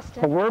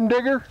 Justin. A worm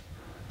digger?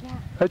 Yeah.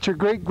 That's your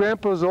great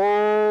grandpa's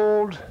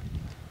old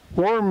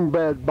worm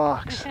bed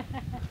box.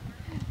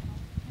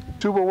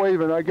 Kasuba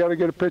waving. I gotta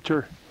get a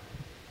picture.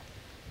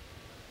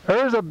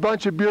 There's a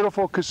bunch of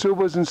beautiful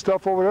kasubas and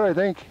stuff over there, I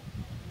think.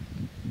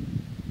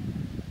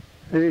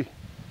 Hey,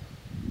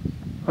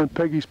 on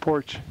Peggy's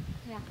porch.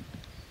 Yeah.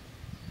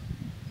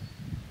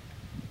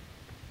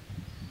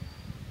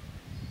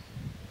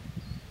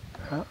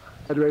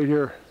 Right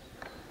here.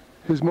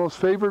 His most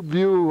favorite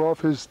view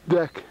off his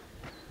deck.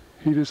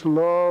 He just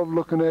loved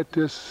looking at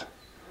this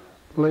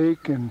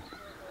lake and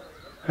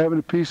having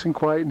a peace and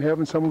quiet and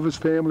having some of his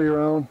family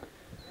around.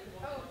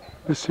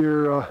 This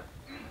here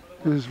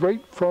is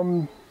right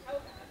from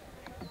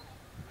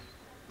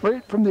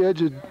the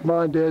edge of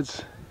Mom and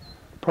Dad's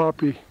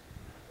property,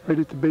 right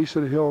at the base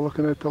of the hill,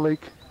 looking at the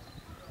lake.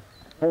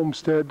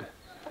 Homestead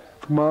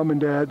for Mom and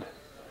Dad.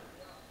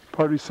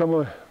 Probably some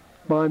of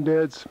Mom and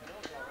Dad's.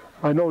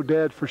 I know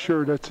Dad for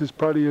sure. That's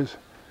probably his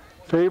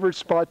favorite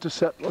spot to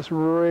set. Was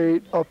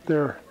right up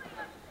there.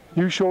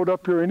 You showed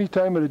up here any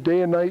time of the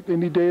day and night,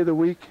 any day of the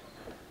week,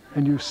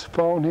 and you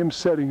found him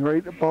sitting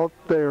right about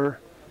there,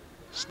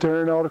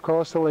 staring out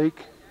across the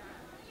lake.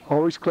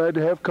 Always glad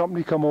to have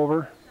company come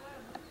over.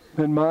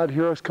 Then Ma'd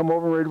hear us come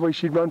over, right away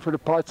she'd run for the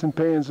pots and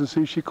pans and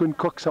see if she couldn't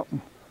cook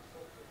something.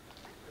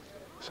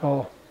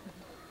 So,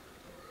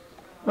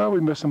 well,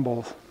 we miss them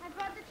both.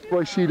 What do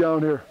I see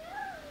down here?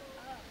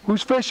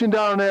 Who's fishing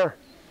down there?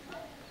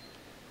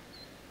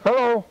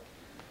 Hello?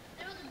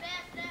 There was a bass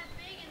that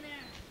big in there.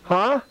 Huh?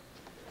 There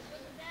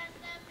was a bass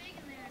that big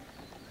in there.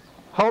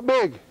 How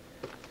big?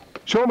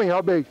 Show me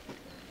how big.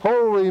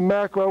 Holy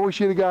mackerel, I wish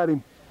you'd have got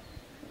him.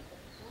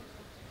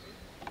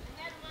 I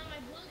had him on my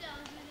bluegill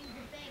using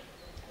the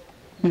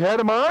bait. You had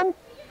him on? Yeah.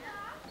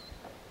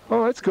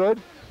 Oh, that's good.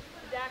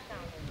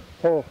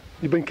 Oh,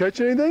 you been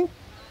catching anything?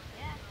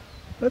 Yeah.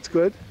 That's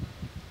good.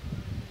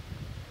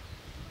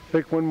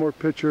 Take one more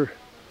picture.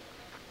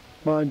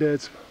 Mom and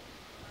Dad's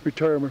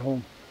retirement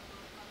home.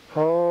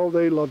 How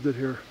they loved it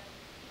here.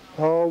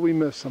 How we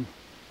miss them.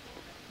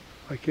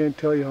 I can't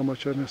tell you how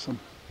much I miss them.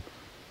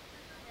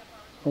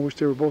 I wish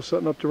they were both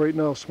sitting up there right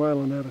now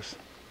smiling at us.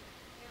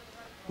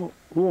 Oh,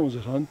 who owns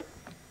it, hon?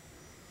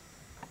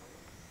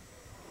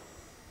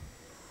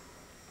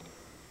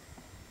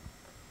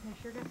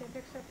 I sure got that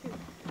fixed up too.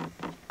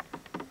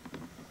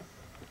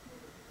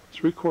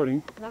 It's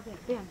recording. Love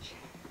that bench.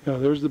 Yeah,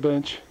 there's the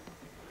bench.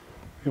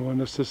 You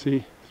want us to see?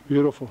 It's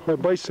beautiful. My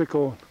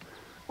bicycle,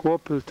 go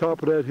up to the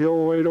top of that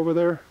hill right over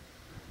there.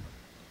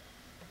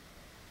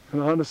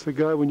 And honest to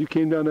God, when you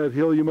came down that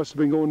hill, you must have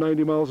been going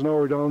 90 miles an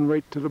hour down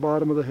right to the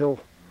bottom of the hill.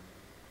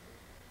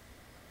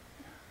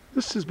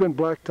 This has been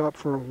blacktop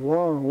for a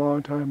long,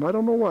 long time. I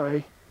don't know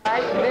why.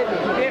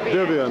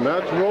 Vivian,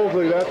 that's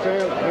Rosalie, that's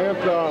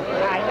Aunt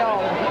I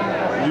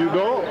know. you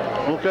don't?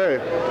 Okay.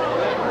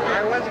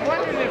 I was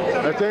wondering if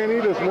That's Aunt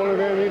Edith, one of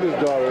Aunt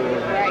Edith's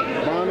daughters.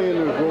 Right. Bonnie and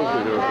there's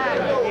Rosalie here.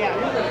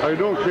 Yeah. How you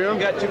doing, Kim? You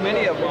got too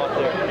many of them out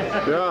there.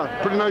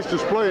 Yeah, pretty nice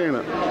display, ain't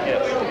it?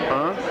 Yes.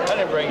 Huh? I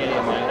didn't bring any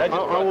of mine.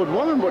 I was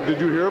wondering, but did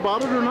you hear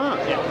about it or not?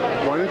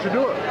 Yeah. Why didn't you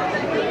do it?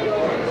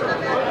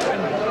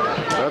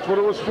 That's what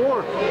it was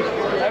for.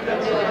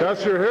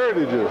 That's your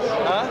heritages.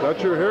 Huh?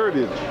 That's your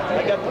heritage.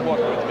 I got the book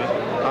with me.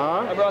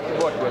 Huh? I brought the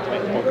book with me.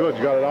 Well, good.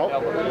 You got it out?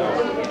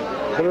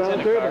 Put it on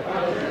the table.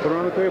 Put it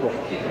on the table.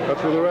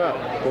 That's where they're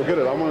at. Go get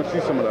it. I want to see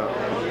some of that.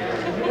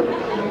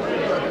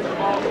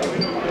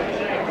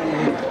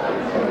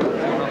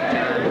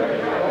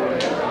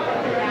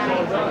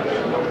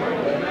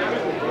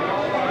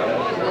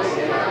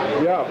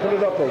 Yeah, put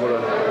it up over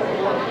there.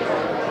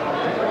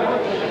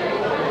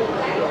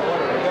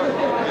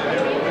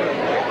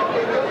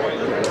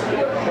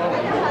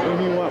 What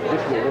do you want? This is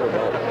what we're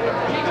about.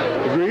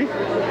 Agree?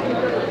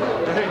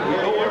 Hey, we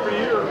go every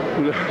year.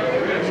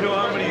 You know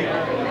how many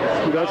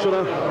That's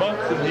what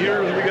months and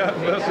years we got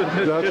invested in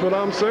this? That's what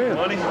I'm saying.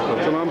 Money?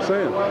 That's what I'm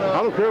saying.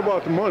 I don't care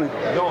about the money.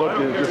 No, but I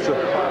don't just,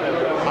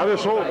 I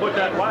just hope. Put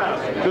that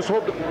last. Just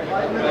hope.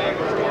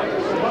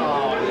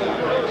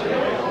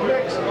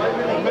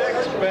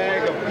 Mixed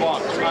bag of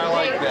bucks. I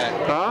like that.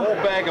 Huh? Whole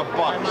bag of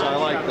bucks. I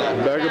like that.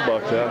 Bag of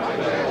bucks, yeah.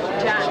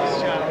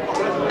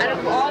 John, out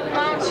of all the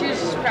mounts,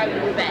 yours is probably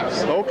the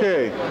best.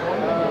 Okay.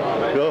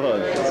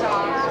 Good.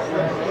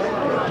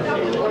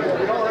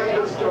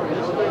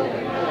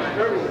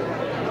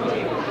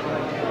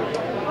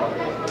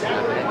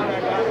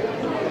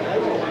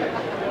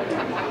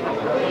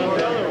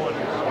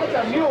 That's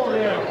a mule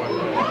there.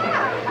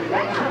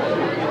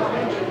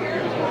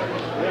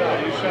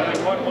 Yeah, you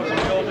said one was a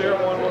mule deer,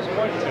 one was a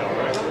whitetail,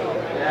 right?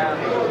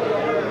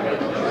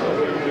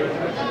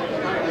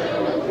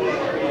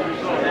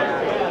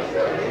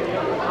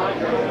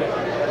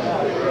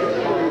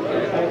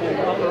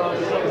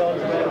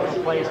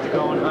 Place to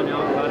go and hunt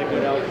out, a lot of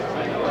good out.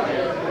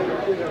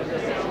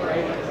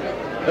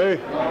 Hey,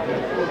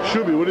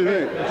 Shuby, what do you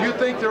think? If you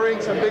think there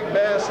ain't some big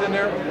bass in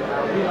there,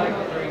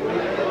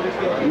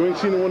 You ain't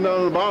seen the one down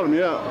on the bottom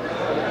yet.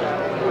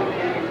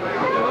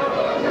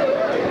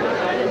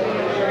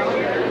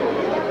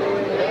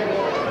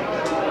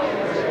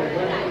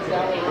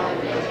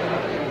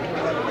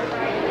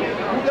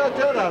 who got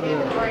that out of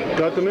there?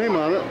 Got the name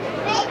on it.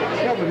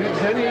 Yeah, but it's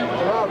Henny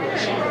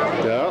Roberts.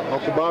 Yeah,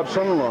 Uncle Bob's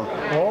son-in-law.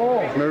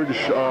 Oh. Married to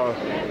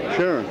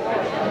Sharon.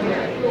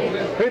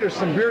 Hey, there's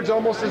some beards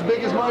almost as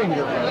big as mine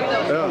here.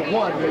 Yeah.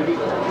 One, maybe.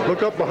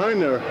 Look up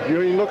behind there.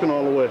 You ain't looking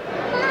all the way.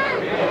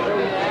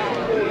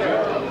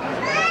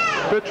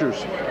 Pictures.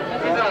 He's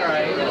all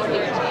right. He'll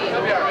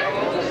be all right.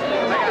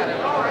 I got him.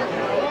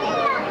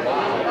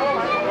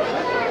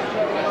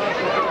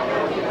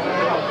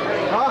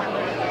 Huh?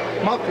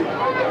 Muffy.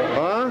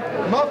 Huh?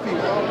 Muffy.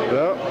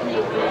 Yeah.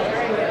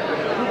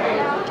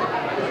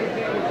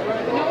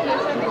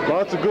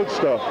 Lots of good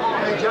stuff.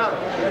 Hey, John.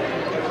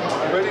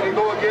 Ready to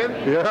go again?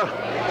 Yeah.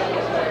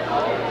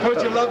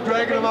 Don't you love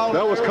dragging them out?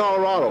 That was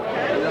Colorado.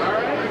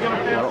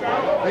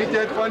 Ain't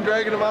that fun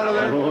dragging them out of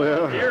there? Oh,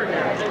 yeah.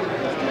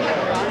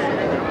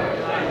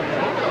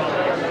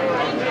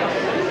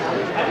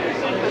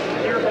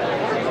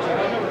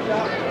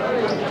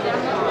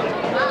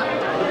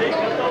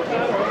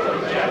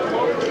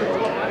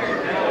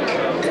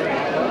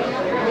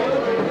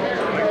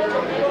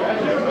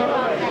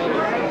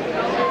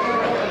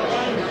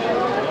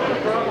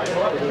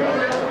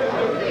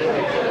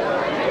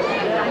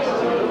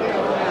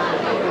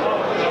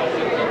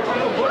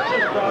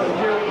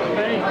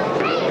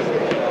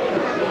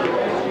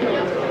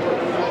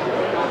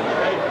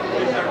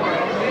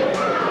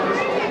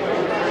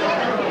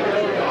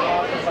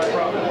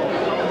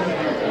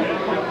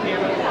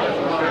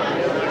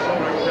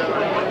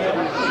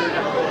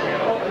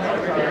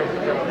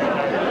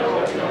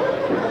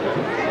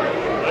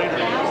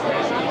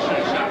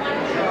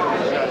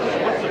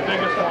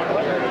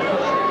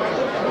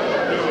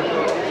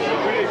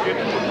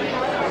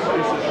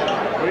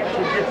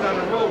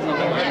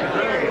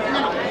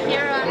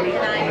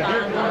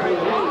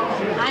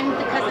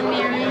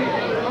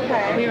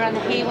 We were on the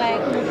hay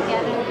wagon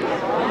together.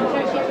 I'm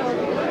sure she told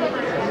you.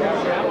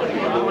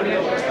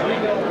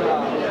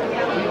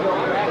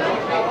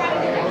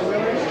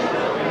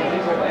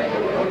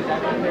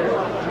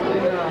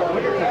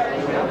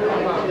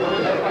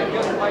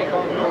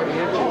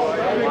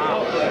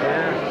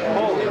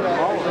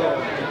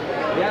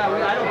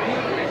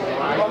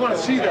 I want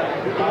to see that.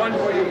 The one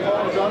where you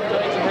fall down and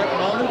have it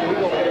mounted.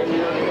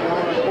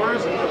 Where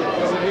is it?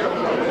 Is it here?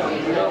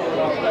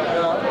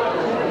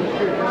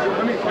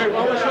 Let me, hey, I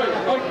want to show you.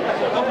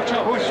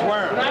 Who's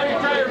swearing?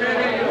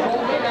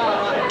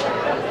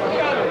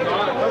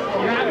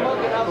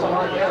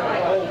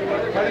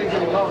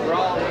 we're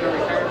all going to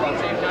retire about the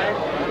same time.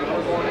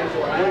 We're going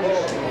into our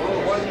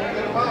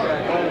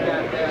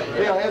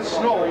Yeah, it's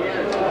snow.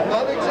 I'm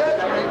not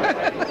exaggerating.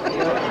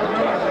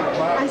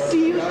 I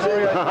see you too.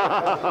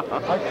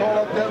 I called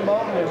up that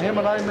mountain and him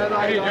and I met.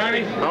 Hey,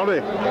 Johnny.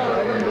 Howdy.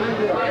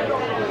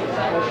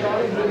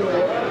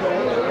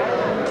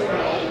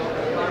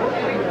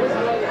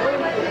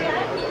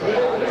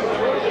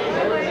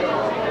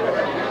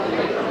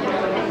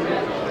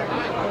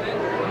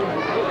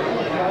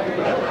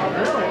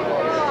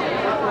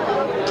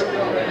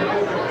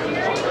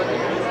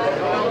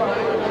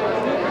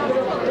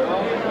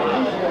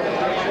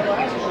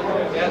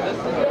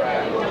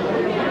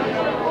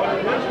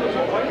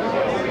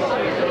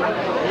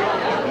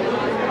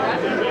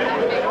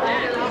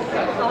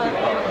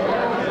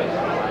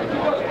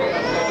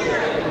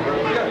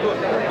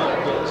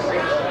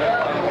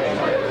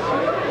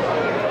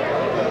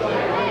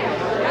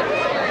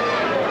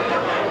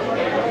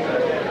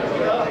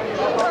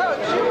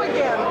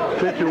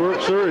 Take your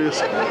work serious.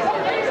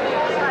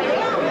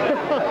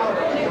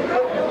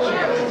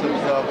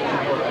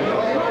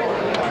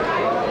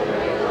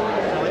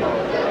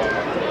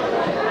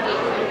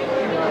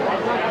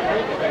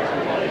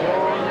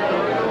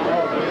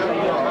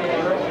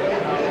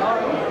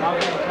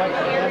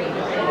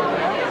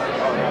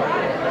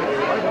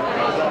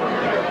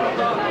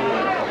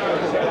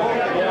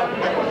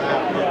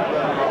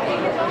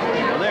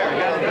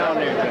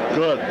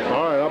 Good.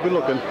 All right, I'll be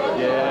looking.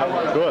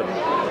 Yeah. Good.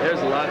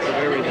 There's lots of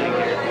everything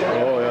here.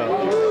 Oh yeah.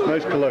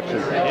 Nice collection.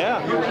 Yeah.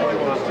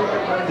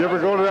 You ever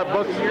go to that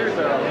buck?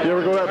 You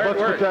ever go to that buck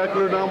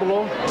spectacular down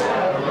below?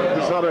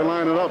 This is how they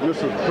line it up.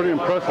 This is pretty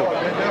impressive.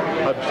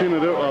 I've seen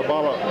it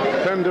about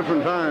 10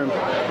 different times.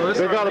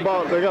 They got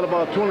about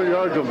 200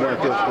 yards of them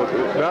like this, but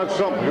that's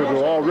something because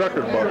they're all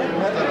record bucks.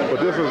 But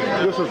this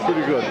is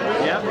pretty good.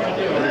 Yeah.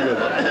 Pretty good.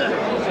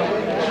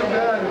 Too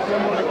bad if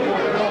someone would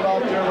pull it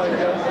out there like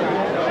that.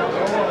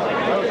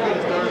 That was good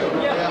start.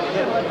 Yeah.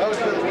 That was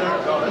good start.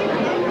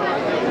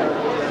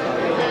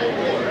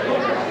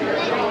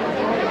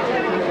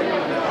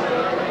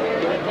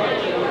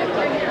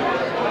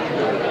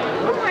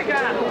 Oh my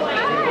God.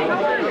 Hi,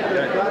 how are you? I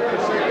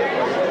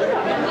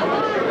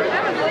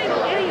haven't seen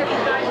any of you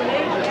guys in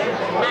ages.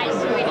 Hi,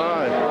 sweetie.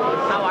 Hi.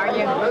 How are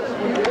you?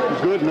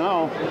 Good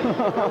now.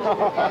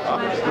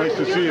 Nice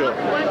to see you.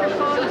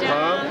 Wonderful,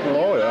 John.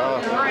 Oh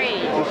yeah.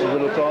 Great. This is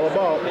what it's all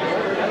about.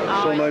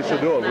 So nice to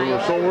do it. We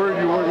were so worried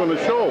you weren't going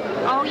to show.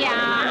 Oh yeah,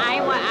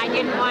 I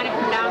didn't want to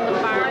come down the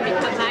farm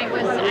because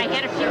I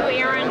had a few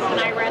errands and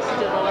I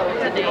rested a little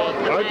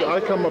today. I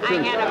come up in.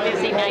 I had a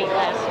busy night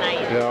last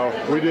night. Yeah,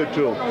 we did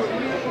too.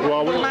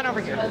 Well, we. Come on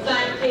over here.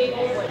 Assigned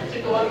tables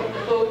to go up with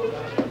food.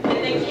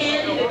 And then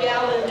Candy, the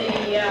gal in the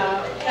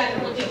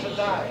technical teacher's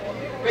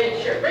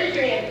red shirt. Raise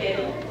your hand,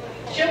 Candy.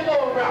 She'll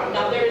go around.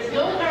 Now, there is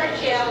no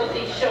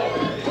partiality shown.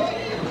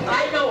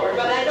 I know her,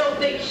 but I don't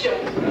think she'll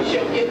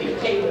give you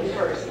tables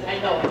first. I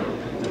know her.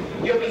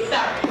 You'll be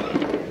sorry.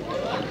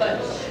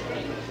 But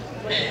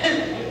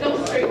no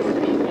strings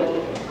to be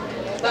pulled.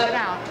 But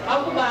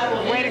Uncle Bob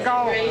will Way to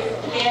go. Grace.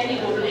 Candy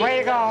will lead Way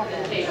to go. us to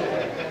the table.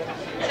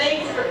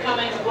 Thanks for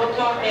coming. We'll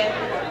talk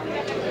after.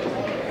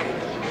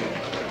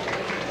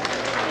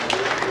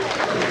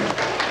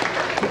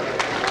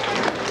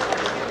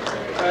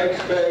 Thanks,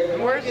 Peg.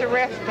 Where's the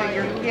rest of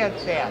your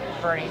kids at,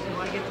 Bernie? You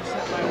want to get to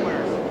sit by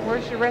where?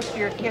 Where's the rest of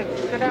your kids?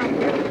 Sit down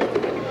here.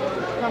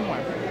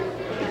 Somewhere.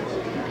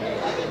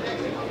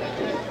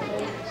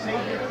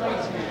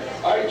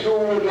 I too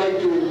would like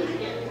to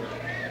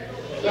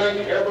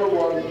thank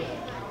everyone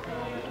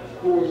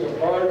who was a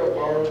part of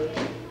our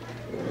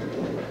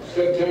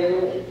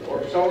centennial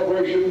or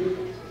celebration.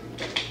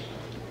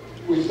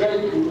 We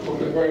thank you from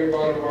the very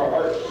bottom of our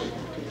hearts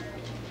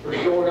for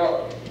showing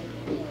up.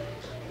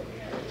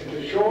 And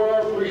to show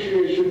our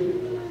appreciation,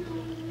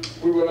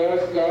 we will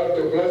ask God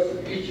to bless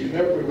each and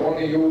every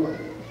one of you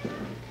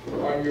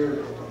on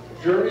your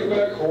journey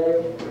back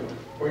home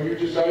when you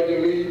decide to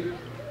leave.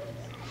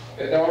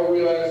 And now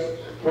we'll ask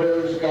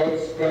prayers,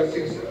 God's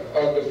blessings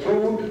on the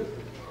food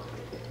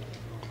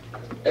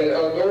and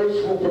on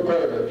those who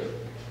prepared it.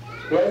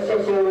 Bless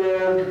us, O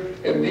Lord,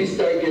 in these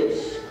thy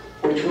gifts,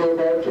 which we're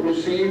about to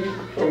receive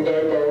from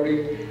thy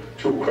bounty,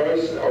 through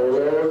Christ our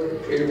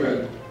Lord.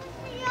 Amen.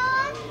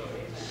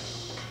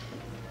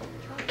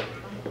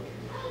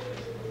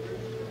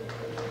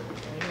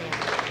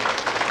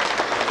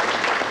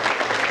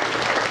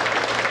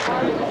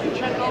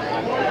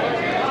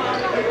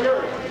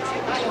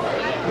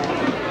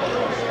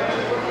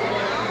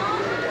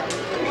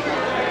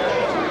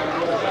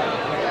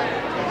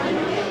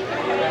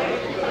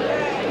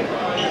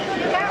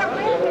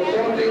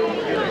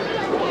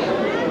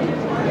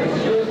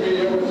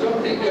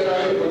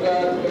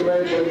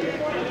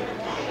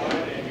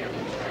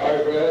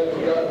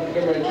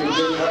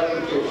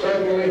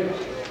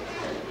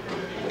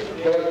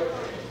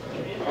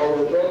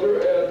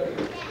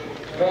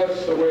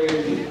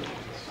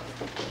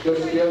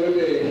 Just the other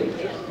day,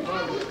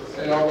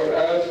 and I would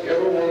ask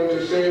everyone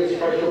to say a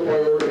special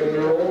prayer in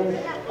their own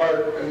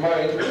heart and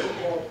mind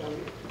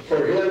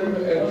for him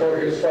and for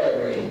his his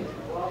family.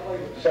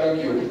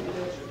 Thank you.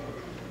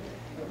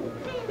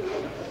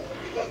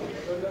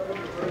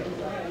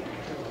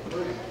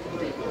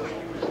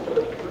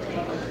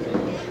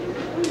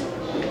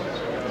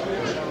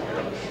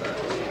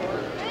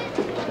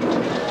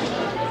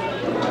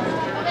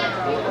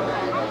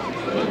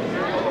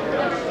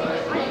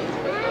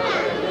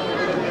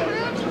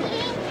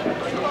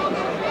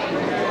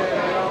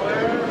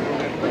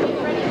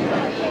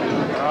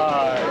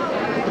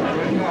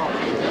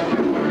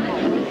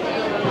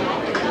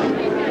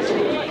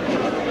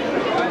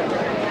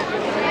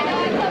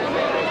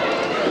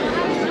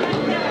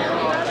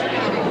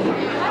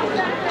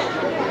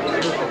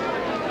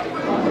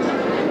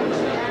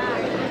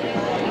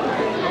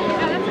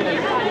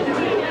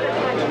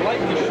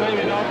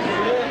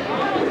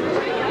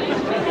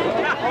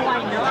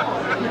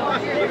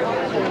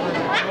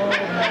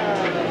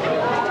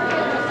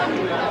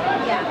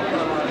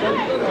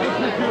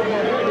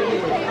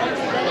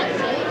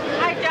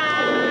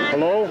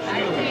 Hello?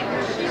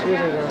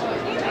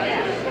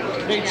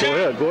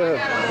 Go ahead.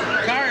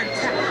 Cards.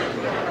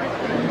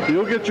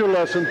 You'll get your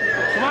lesson.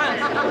 Come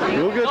on.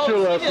 You'll get your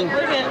lesson. Leave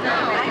it.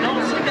 No,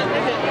 leave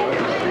it.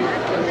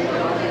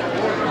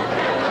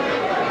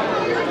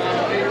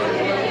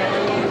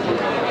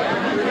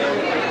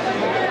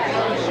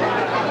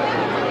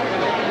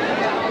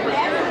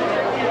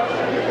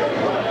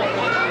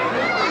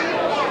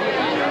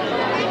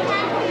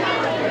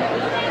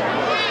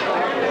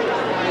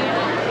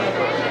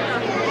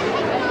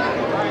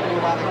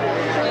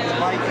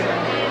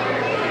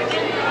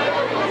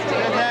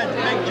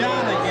 Big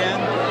John again.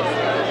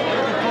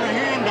 Looking for a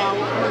handout.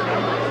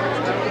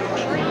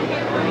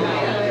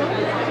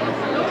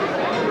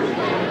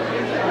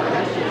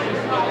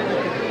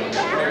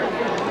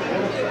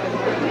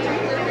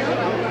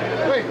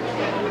 Hey,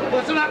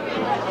 listen up.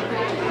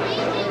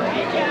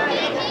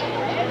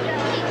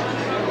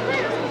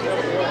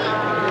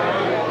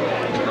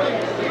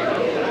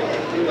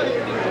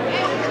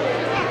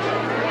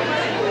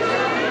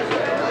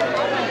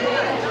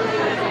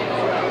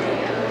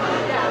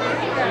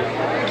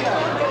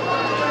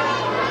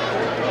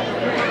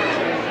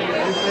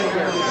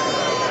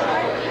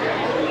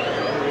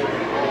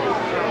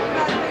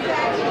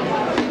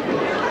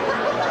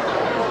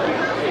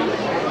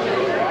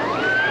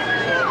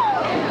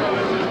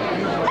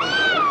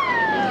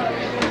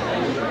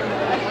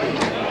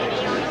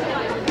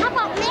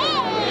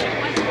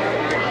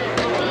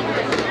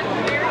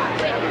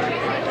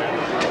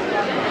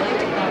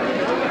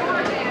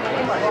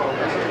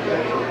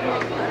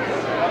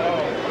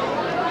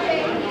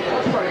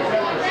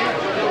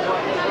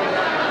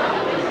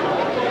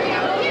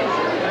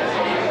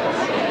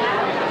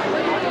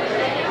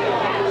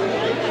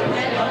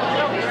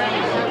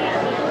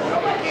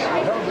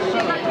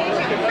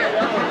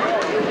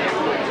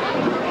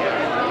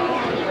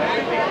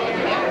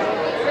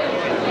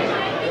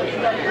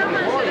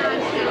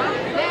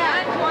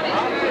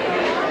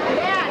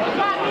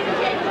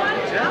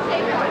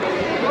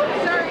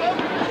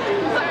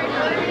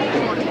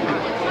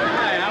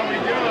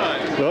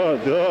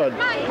 Good.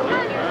 Wave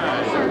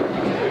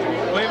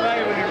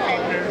high with your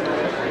feet there.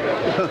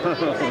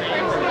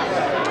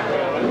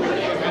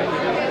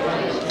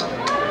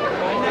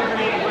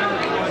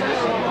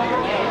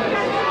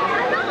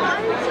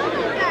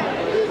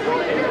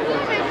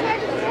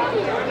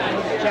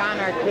 John,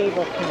 our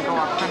table can go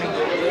up,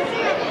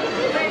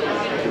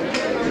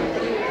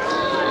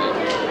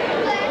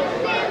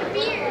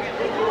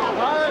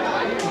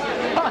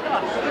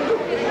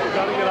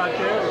 Gotta get on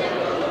camera.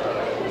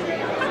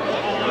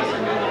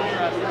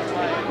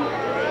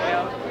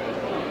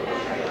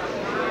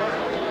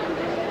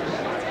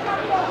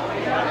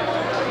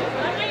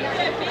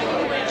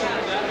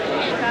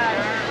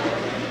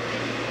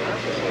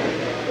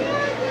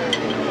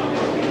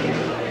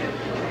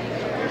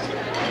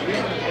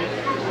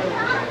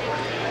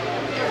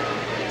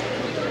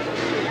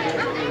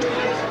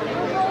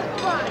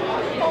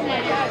 Oh my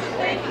gosh,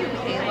 thank you,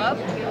 Caleb.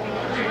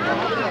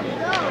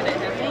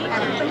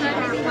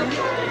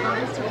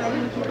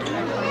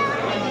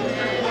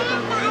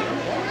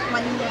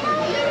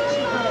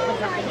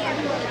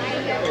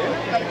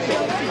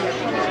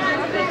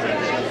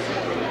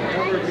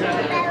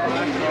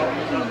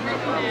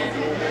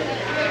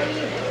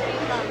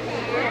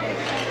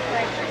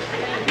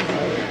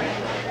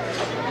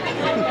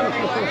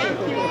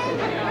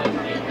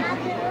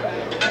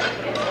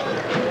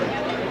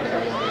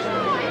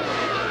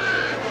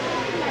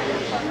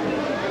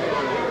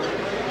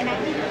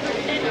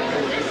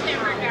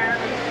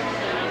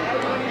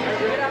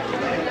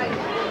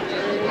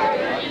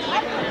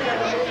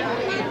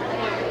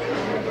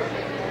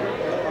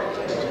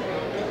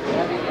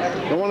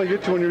 Don't want to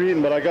get you when you're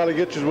eating, but I got to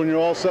get you when you're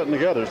all sitting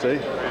together, see?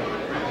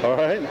 All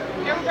right?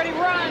 Everybody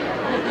run!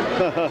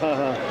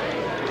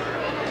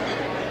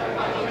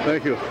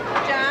 Thank you.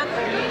 John,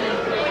 when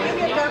you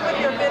get done with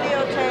your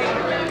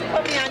videotape,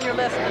 put me on your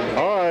list.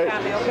 All right.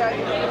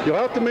 Okay? You'll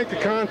have to make the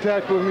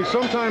contact with me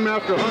sometime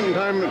after hunting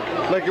time,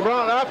 like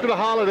around after the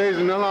holidays,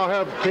 and then I'll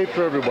have tape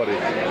for everybody.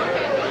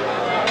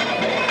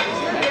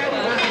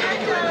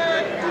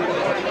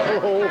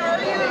 Hello.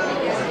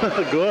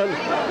 Good.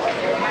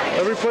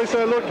 Every place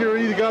I look, you're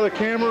either got a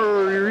camera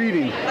or you're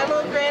eating. My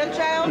little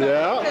grandchild.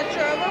 Yeah.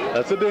 Picture of him.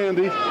 That's a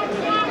dandy.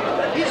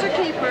 He's a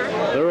keeper.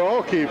 They're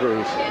all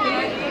keepers,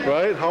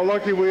 right? How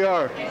lucky we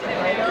are.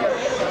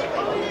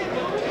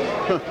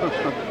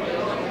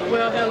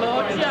 Well,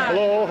 hello, John.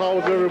 Hello,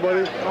 how's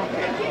everybody?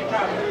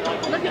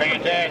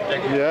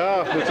 Fantastic.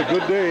 Yeah, it's a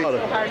good day.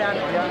 Hard on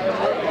it, John.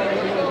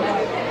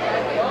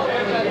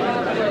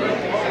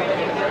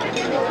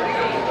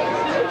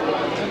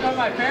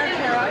 My parents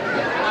are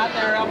out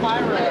there up my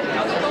road.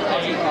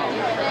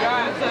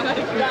 John,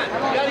 you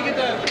gotta get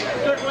the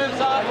circle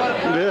inside.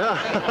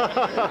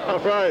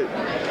 Yeah, right.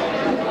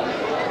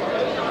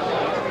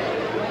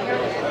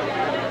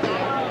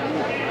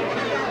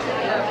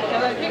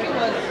 And I think it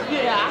was,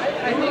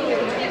 yeah, I think it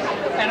was,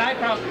 and I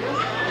probably.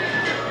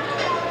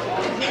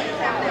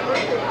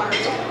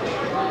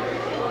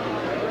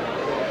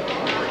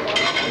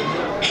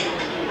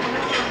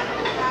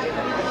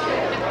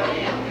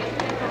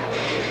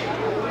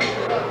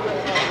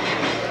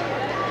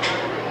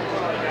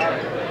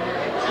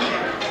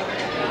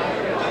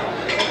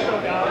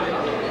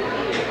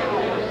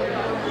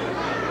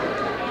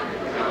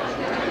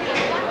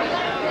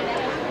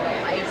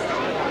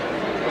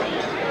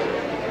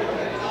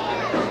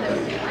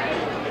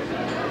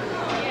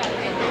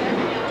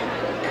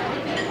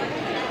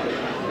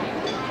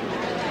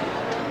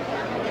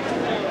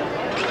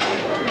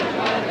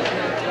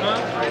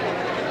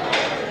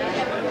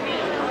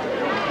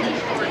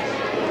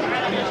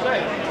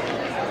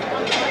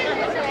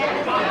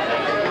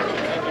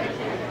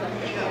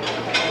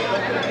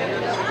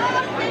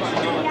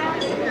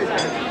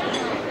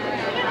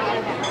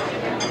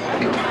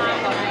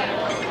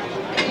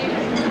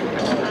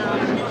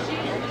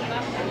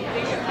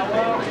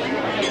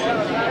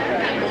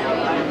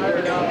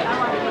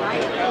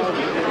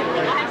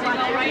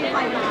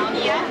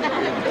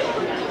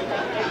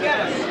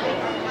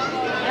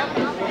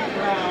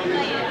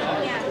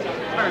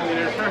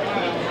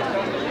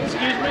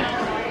 Excuse me?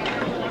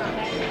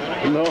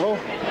 No.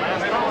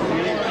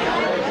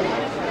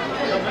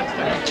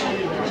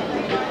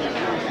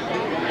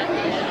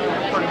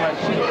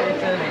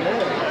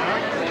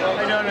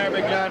 How you doing there,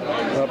 Big John?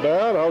 Not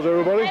bad. How's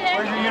everybody?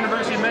 Where's your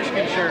University of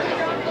Michigan shirt?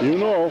 You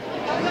know.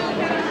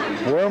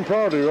 Wear them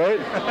proudly, right?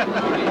 My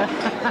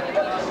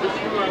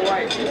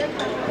wife.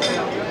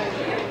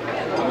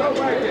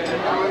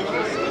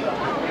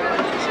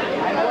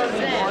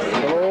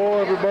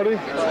 Hello, everybody.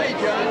 Hey,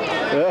 John.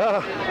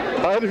 Yeah.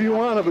 Hide if you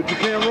want to, but you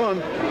can't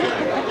run.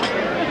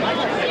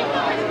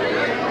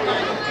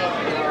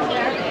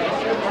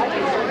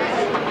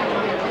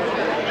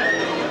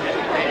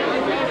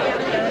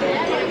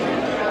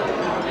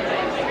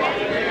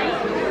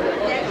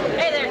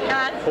 Hey there,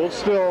 Todd. Hold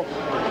still.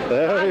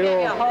 There you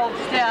go. Hold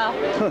still.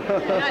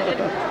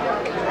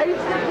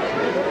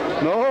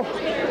 No?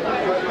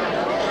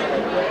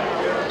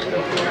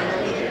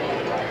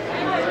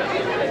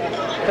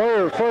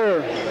 Fire,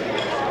 fire.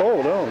 Oh,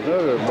 no.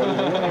 There, everybody.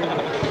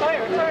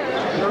 Fire, fire.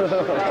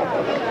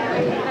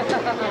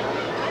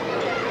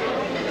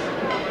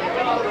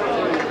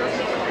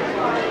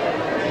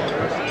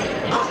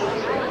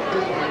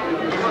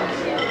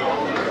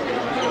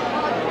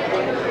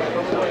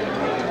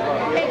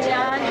 Hey,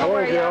 John. How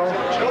are you?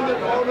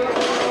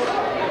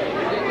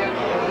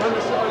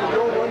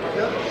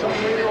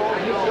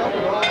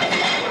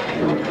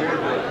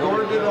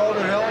 Did all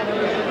the hell and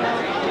everything.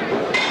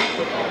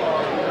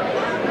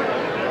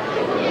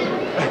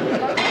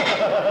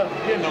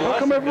 How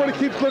come everybody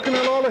keeps looking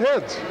at all the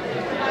heads?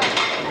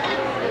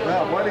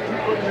 Yeah, why do they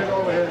keep looking at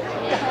all the heads?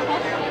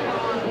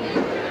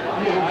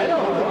 I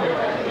don't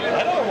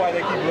know why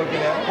they keep looking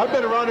at it. I've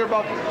been around here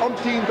about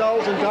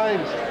 15,000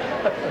 times.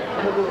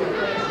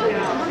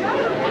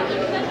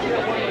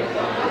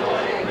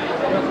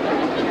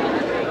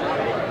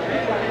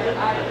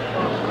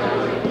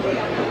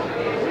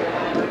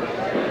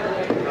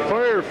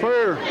 Fire,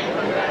 fire.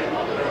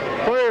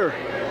 Fire.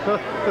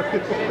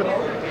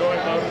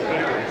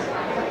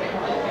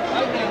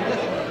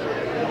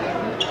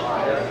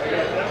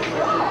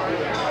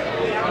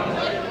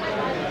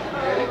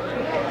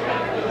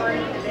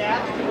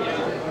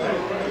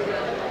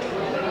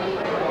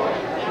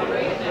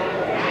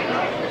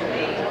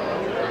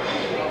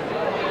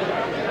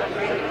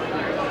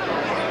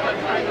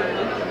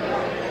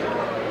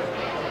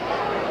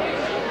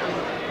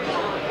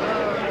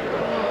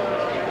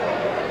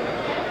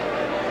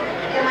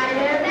 Can I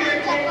have your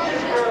attention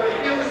for a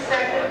few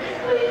seconds,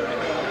 please?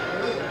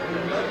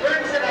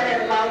 Vern said I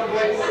had a loud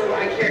voice, so I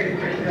carried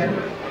pretty good.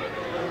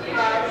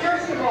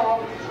 First of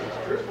all,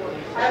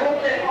 I hope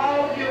that all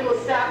of you will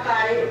stop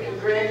by and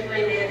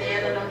congratulate Aunt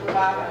Ann and Uncle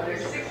Bob on their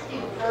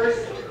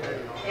 61st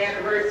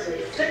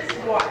anniversary.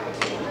 61.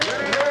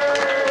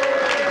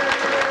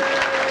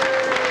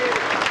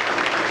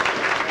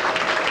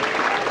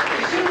 The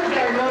Schumanns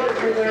are noted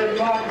for their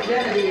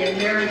longevity in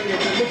marriages, and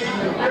this is a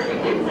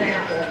perfect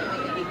example.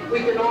 We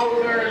can all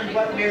learn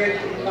what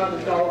marriage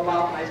is all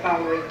about by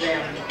following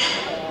them.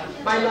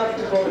 My love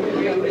to both of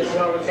you as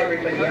well as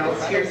everybody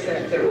else here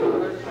sent their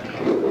love.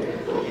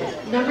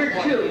 Number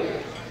 2,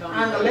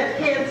 on the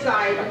left-hand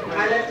side,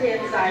 my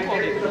left-hand side,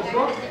 there is a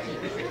book.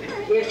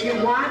 If you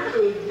want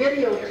a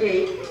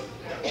videotape,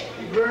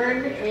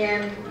 Vern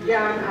and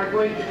John are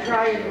going to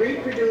try and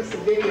reproduce a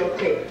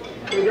videotape.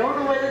 They don't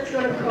know what it's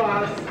going to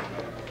cost,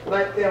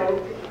 but they'll,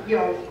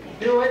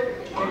 do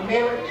it and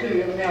mail it to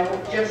you. And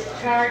they'll just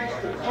charge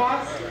the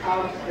cost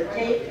of the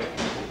tape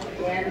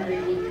and the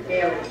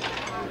mailing.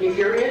 If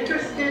you're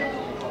interested,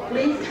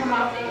 please come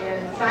up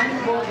and sign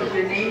the book with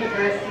your name,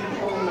 address, and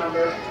phone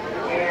number,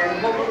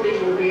 and hopefully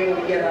you'll be able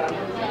to get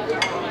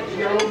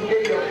your own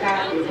video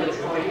copy of what's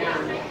going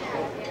on.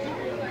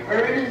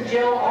 Ern and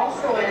Jill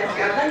also asked,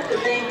 I'd like to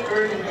thank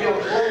Ern and Jill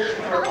both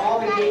for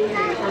all the games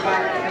they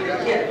provide for the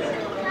kids.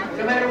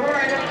 No matter where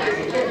I look, there's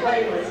a kid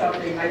playing with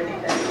something, I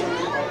think that's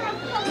wonderful.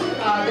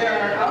 There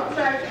are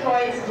outside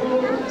toys,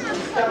 hula hoops,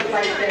 and stuff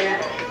like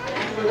that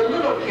for the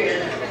little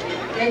kids.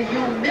 And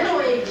you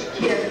middle-aged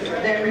kids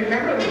that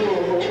remember the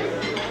hula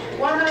hoops,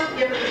 why not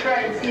give it a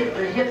try and see if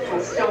the hips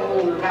will still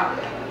hold it up.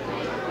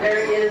 There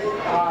is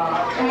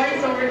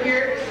toys over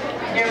here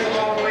near the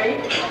hallway,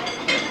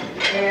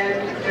 and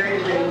there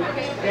is a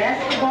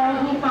basketball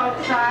hoop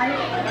outside,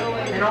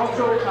 and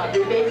also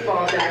the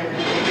baseball diamond.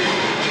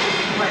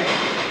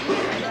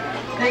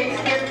 Thanks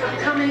again for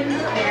coming,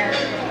 and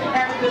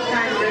have a good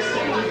time the rest of the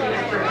evening.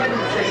 And for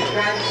heaven's sake,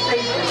 drive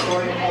safely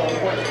going home.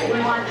 We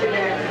want you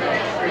back for the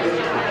next 3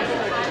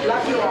 years.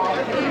 Love you all.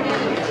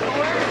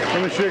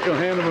 Let me shake a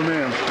hand of a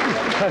man.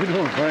 How you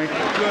doing, Frank?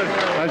 Good.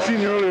 I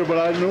seen you earlier, but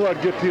I knew I'd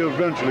get to you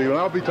eventually, and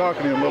I'll be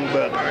talking to you in a little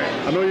bit.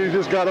 I know you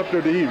just got up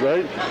there to eat,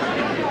 right?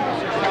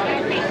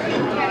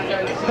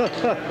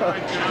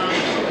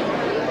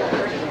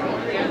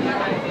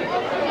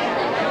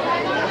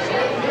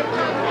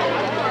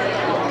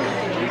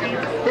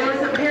 There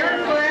was a pair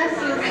of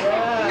glasses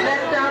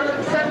left out of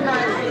the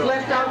sunglasses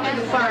left out in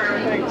the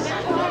farm.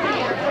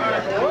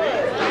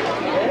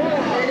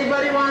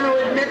 Anybody want to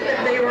admit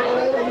that they were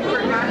old and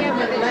forgotten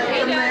and left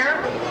them there?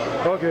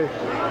 Okay.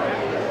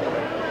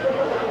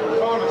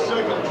 On a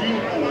second Jul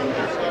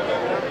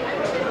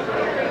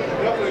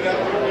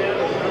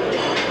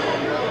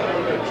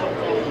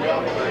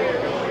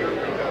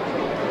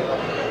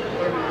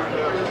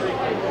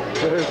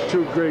There's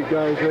 2 great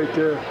guys right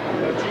there.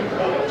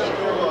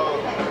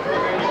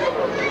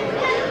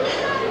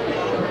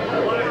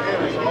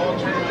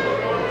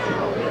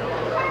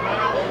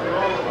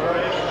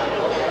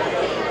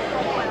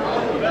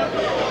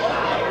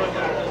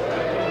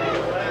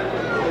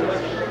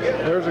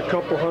 There's a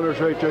couple hunters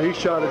right there. He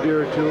shot a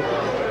deer or 2.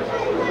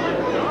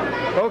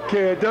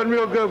 Okay, done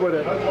real good with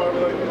it.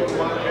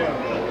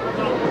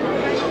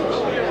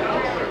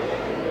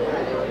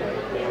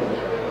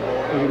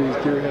 Look at these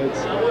deer heads.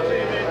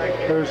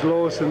 There's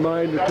Lois and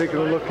mine. They're taking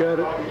a look at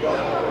it.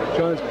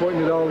 John's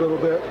pointing it out a little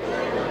bit.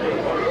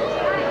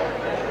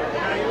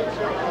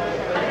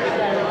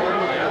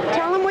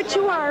 Tell them what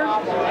you are.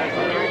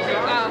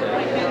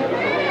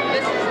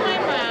 This is my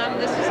mom.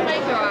 This is my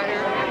daughter.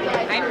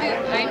 I'm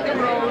the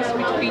rose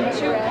between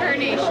 2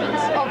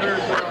 carnations.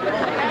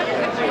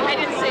 I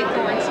didn't say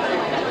thorns.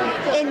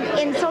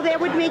 And so that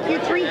would make you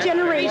 3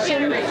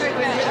 generations.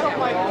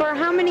 For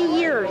how many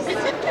years?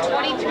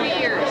 23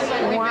 years.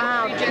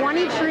 Wow,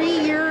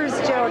 23 years,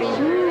 Jody.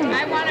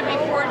 I want to be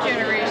 4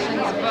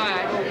 generations,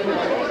 but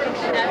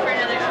not for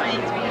another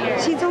 23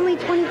 years. She's only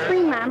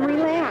 23, Mom.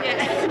 Relax.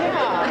 Thank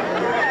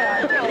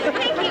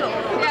you.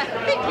 Yeah,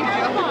 thank you,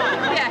 Joe.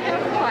 Yeah,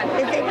 have fun.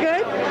 Is it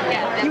good?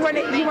 Yeah. You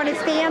want to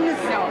stay on the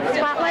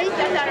spotlight?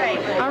 That's all right.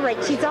 All right,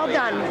 she's all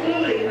done.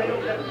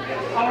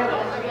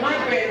 My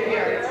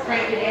grandparents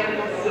cranking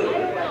animal soup.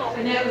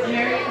 And that was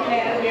Marion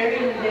and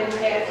Lynn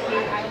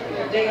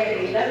Paskey. They had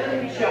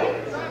 11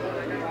 children,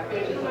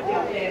 which is a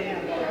big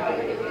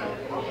family.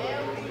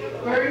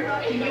 Bert,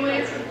 can you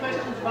answer the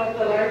questions about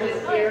the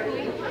largest deer?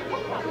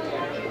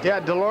 Yeah,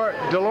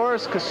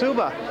 Dolores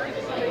Kasuba.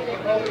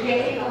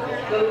 Okay.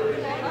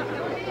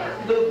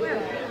 The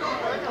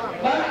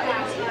buck,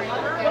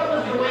 what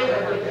was the weight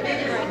of the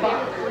biggest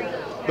buck?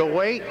 The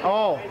weight?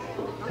 Oh,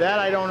 that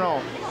I don't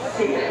know.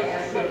 See, I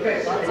asked you a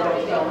question, I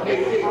don't know.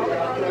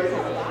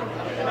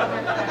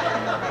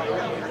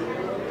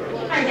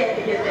 I had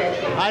to get that.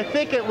 I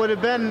think it would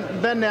have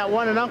been that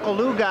one that Uncle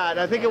Lou got.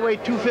 I think it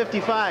weighed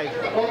 255.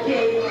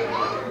 Okay,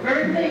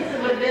 Vern thinks it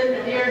would have been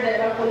the deer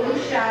that Uncle Lou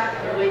shot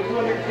that weighed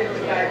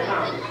 255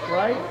 pounds.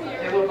 Right?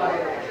 And we'll buy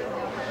that.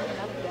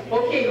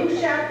 Okay, who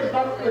shot the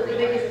buck with the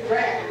biggest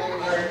brat?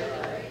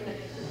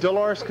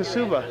 Dolores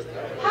Kasuba.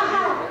 Ha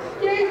ha!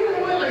 Yay for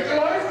the winner,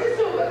 Dolores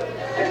Kasuba.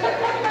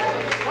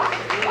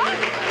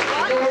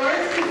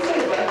 Dolores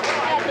Kasuba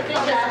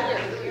shot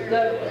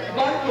the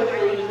buck with the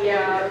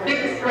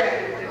biggest brat.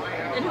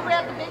 And who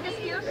had the biggest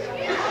deer?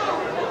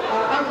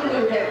 Uncle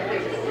Lou had the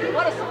biggest deer.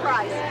 What a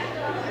surprise.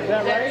 Is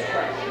that right?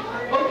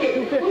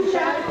 Okay, who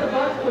shot the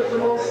buck with the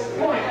most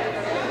points?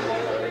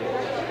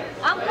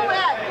 Uncle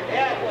Ed.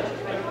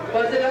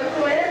 Was it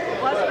Uncle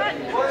Ed? Wasn't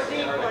it?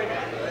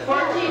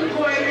 14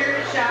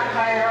 pointers shot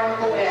by our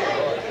Uncle Ed.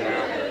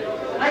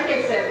 I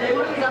I said, they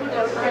wanted some of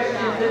those questions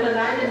and then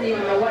I didn't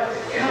even know what to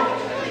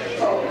count.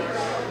 So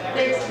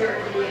they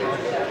scared me and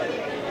stuff.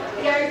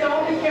 You guys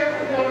all be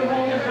careful going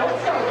home and don't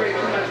celebrate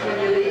too much when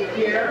you leave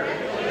here.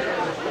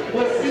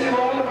 We'll see you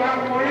all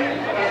tomorrow morning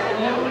at the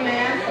noon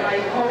mass, I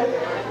hope.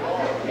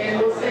 And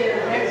we'll say an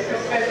extra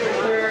special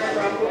prayer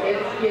from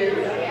its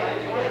kids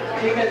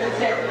because it's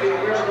had to be a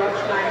real rough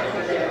time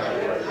for them.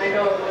 I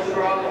know it was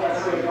for all of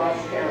us who have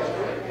lost parents.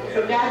 So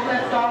God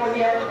bless all of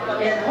you,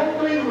 and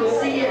hopefully we'll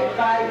see you in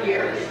 5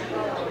 years.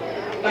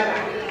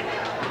 Bye-bye.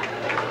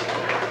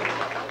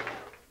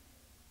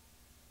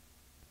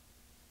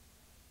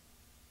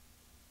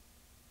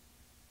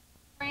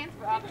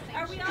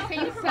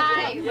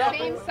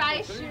 Same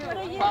size shoe.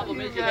 The problem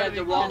is you had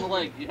the wrong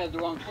leg. You had the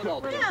wrong foot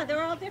out there. Yeah,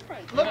 they're all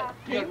different. Look,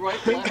 you had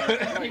right,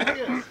 left, right.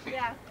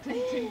 Yeah.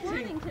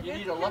 You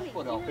need a left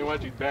foot out. They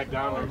want you back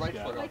down Or right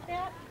foot out. Like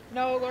that?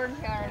 No, Lauren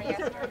already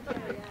asked her.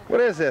 What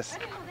is this?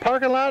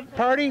 Parking lot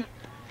party?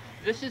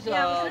 This is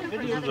a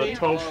video game.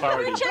 toast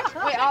party.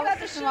 Wait, all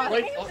this is wrong.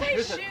 Wait,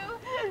 here's it.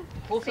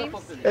 Pull stuff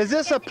up in. Is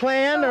this a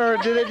plan or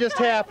did it just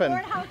happen?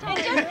 It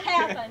just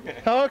happened.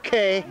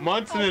 Okay.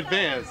 Months in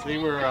advance, they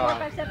were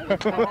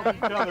helping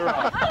each other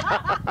out.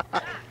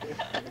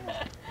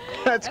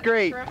 That's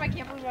great. I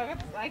can't believe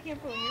I can't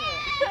believe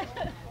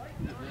it.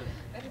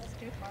 That is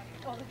too funny.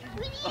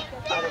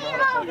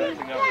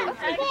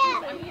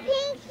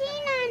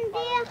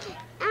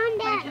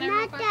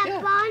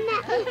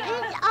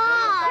 It's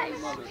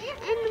ours,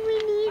 and we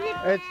need it.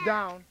 It's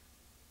down.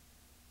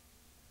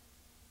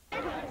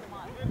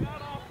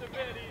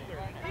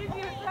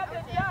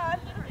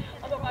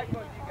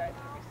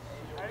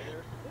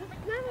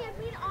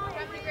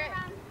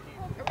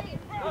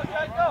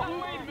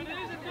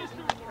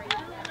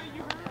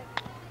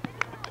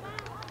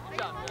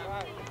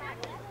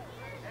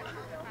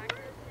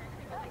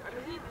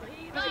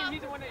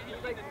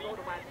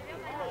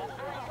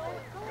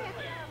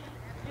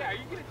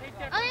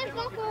 I'm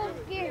gonna go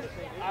here.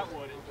 I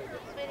wouldn't.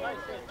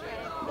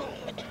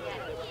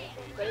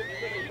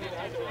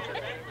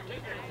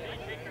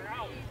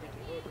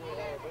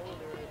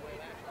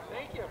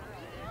 Thank you.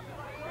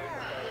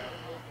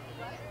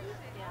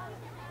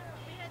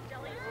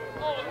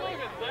 Oh,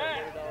 look at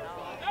that.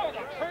 That was a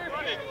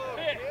perfect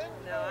fit.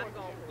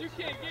 You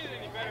can't get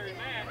any better than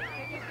that.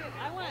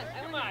 I want to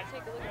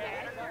take a look at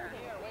that.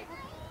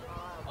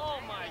 Oh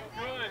my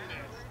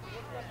goodness.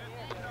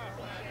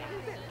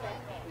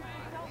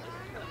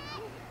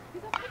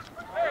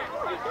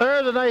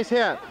 There's a nice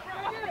hit.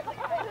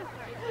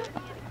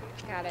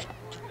 Got it.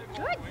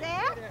 Good,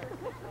 Zach.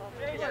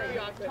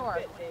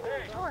 Tori.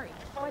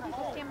 Why did you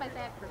stand by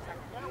Zach for a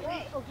second?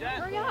 Hey,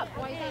 Hurry up.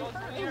 Why is that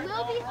first? It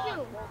will be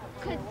soon,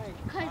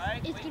 cause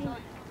it's getting.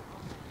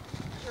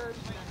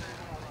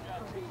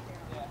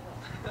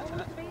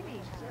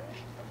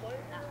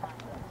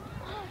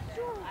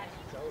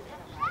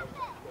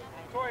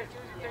 Corey, as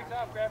soon as he takes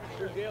off, grab his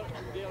shirt. Your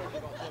dealer's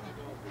about 70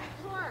 miles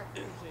an hour.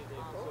 So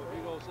if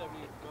you go 70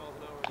 miles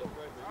an hour, that's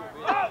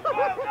right.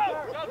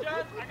 Go,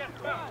 John. I got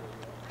the bell.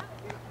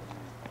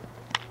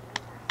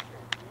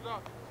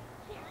 Look.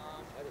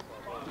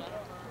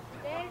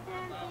 Jason, see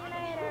you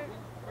later.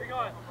 Where you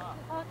going?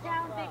 Hold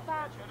down, Big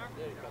Bob.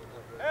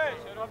 Hey,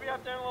 I'll be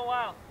up there in a little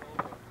while.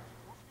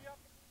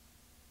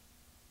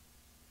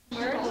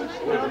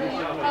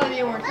 Oh,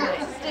 they weren't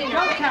today.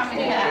 Don't count me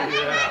that.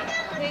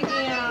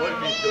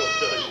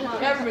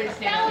 Everybody's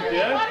standing there.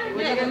 Yeah?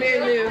 We're gonna marry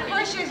Lou. of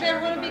course she's never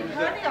going to be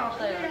party out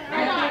there.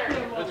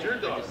 That's your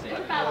dog.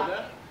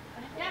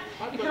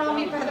 You can all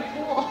meet by the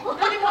pool.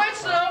 Pretty much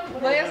so.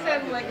 Last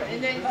time, like,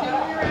 and then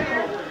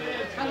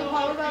Uncle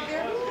Paul was out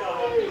there.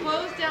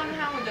 Closed down the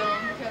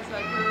Halidome because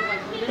like we were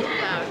like really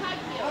loud.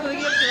 So they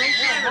get to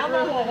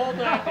Mama will hold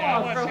that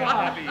down. for a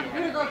while. We're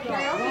going to go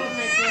karaoke and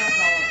make dance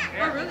all.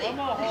 Oh, really?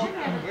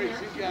 Wait,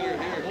 she's got her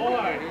hair.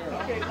 Boy.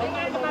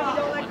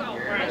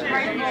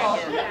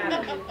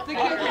 The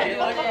kids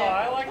I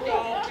like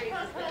all.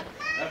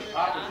 That's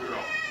Papa's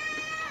girl.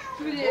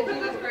 we did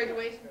this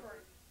graduation party.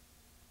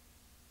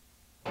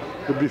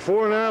 The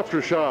before and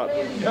after shot.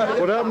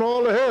 What happened to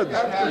all the heads?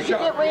 Did you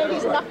get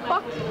Randy's nut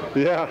buck?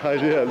 Yeah, I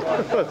did.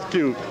 That's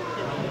cute.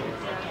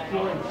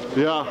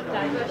 Yeah.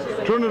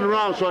 Turn it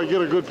around so I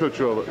get a good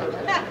picture of it.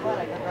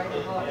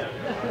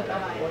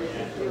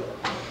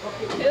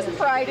 His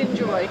pride and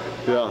joy.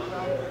 Yeah.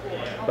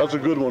 That's a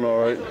good one, all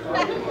right.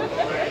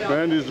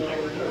 Randy's,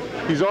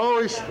 he's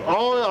always,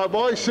 I've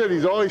always said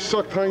he's always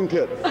sucked hind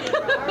tit.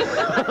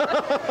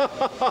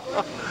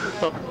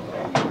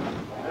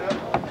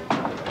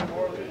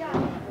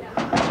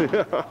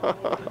 Yeah.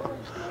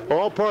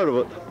 All part of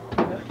it.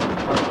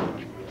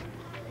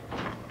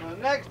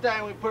 Next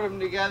time we put them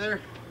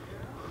together,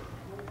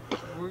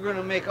 we're going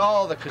to make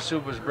all the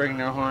Kasubas bring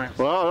their horns.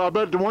 Well, I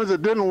bet the ones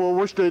that didn't will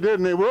wish they did,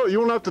 and they will. You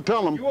won't have to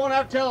tell them. You won't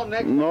have to tell them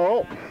next time.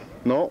 No,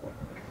 no.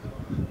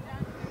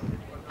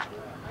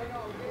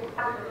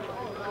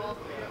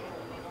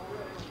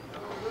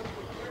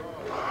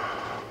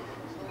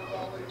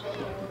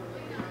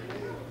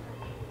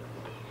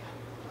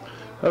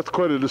 That's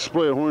quite a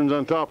display of horns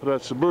on top of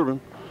that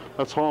Suburban.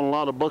 That's hauling a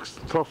lot of bucks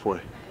the tough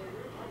way.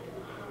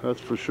 That's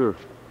for sure.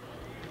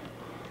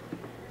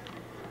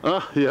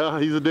 Yeah,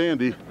 he's a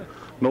dandy.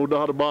 No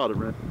doubt about it,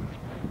 man.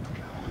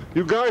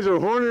 You guys are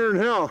hornier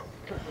than hell.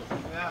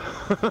 Yeah.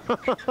 They're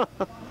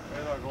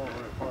not going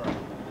very far. Is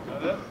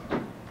that it?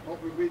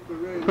 Hope we beat the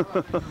race. I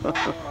don't know.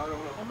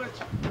 How much?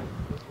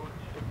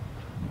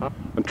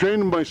 I'm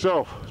training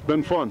myself. It's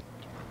been fun.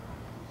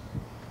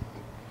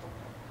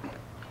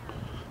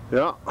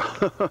 Yeah.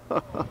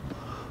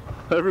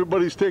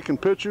 Everybody's taking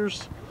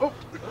pictures. Oh.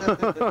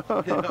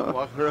 Yeah,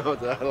 walking around with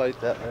that. I like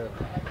that.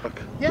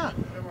 Yeah.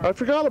 I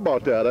forgot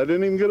about that. I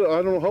didn't even get it.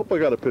 I don't hope I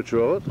got a picture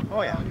of it.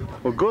 Oh yeah.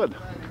 Well, good.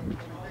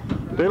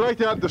 They like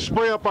that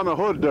display up on the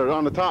hood there,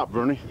 on the top,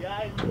 Bernie. Yeah,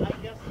 I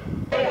guess.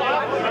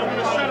 I'm going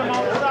to set them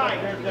outside.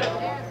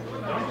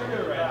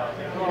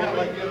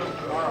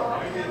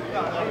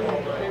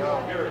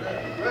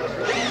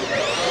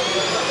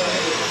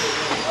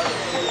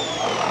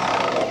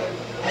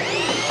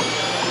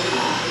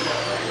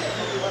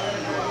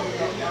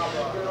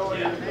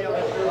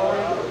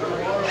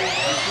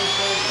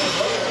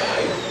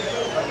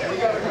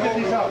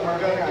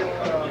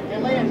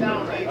 Lay it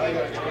down right here.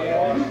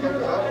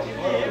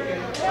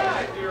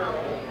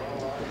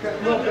 A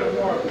little bit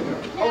more.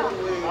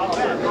 I'll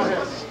bet. Go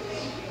ahead.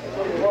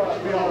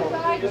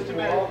 Just a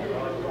minute.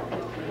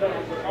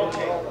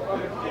 Okay.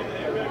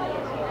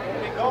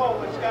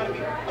 Go. It's got to be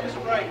just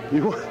right.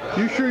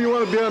 You sure you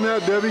want to be on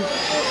that, Debbie?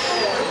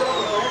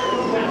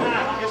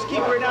 Just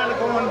keep right on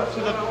going to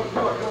the.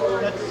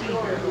 Let's see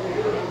here.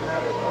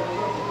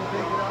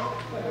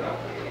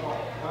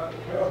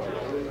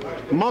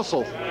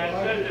 Muscle.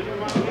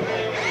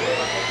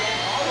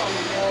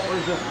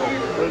 Where's this going?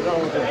 Where's that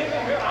one going?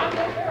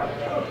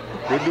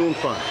 We're doing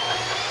fine.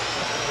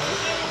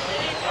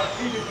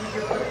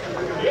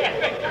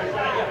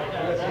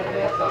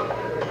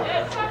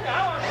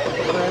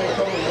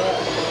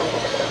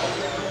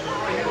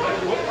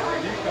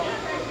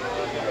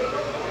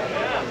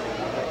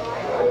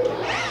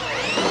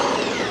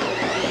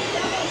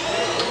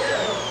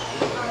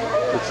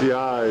 It's the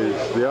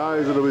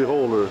eyes of the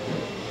beholder.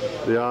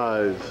 The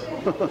eyes.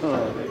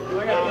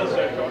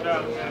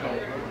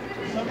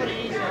 Somebody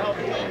needs to help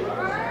you.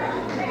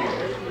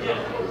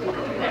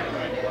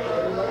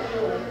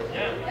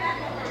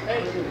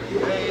 Hey,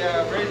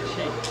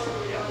 Richie.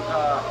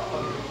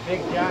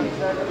 Big John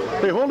said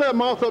it. Hey, hold that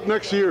mouth up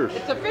next to yours.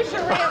 It's a fish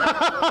arena.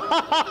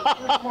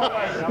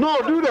 No,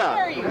 do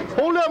that.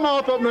 Hold that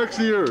mouth up next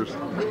to yours.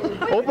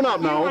 Open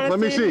up now. Let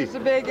me see. Who's the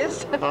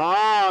biggest?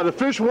 Ah, the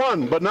fish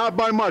won, but not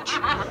by much.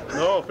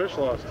 No, fish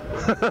lost.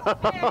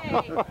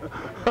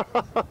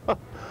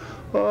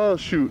 Oh,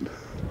 shoot.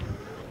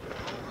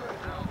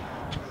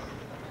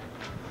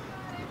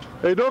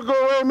 Hey, don't go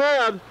away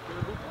mad.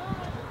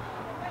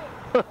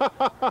 Did you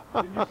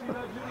see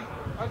that, Judy?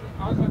 I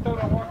thought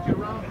I walked you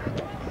around.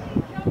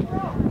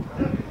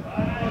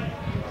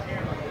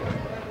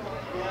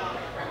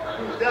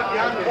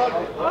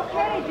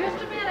 Okay,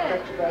 just a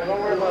minute.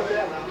 Don't worry about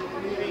that now.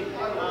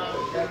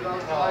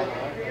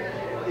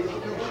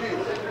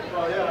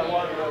 Oh, yeah, I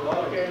wanted to.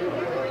 Okay.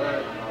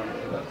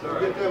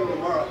 Get them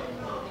tomorrow.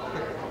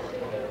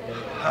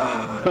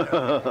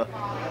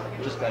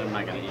 Just that I'm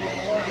not going to eat it. I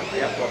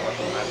got 12 bucks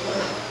on my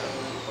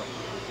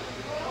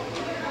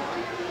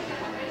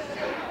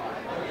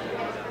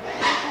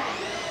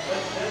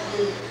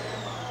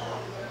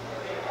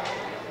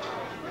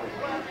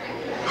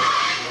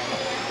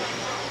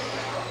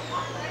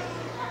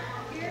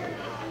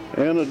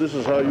Anna, this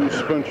is how you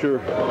spent your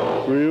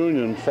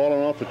reunion,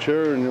 falling off a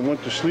chair and you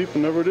went to sleep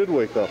and never did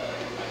wake up.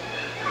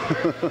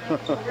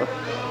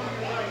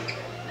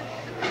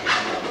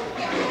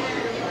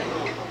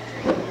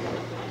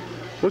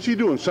 What's he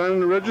doing? Signing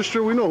the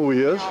register? We know who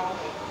he is.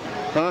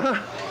 Huh?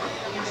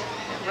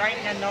 He's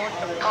writing a note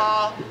to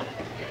Paul,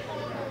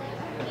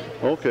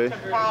 Okay. to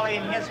Paulie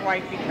and his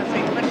wife because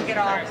they couldn't get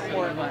off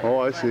work. Oh,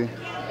 I see.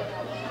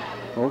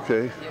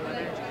 Okay.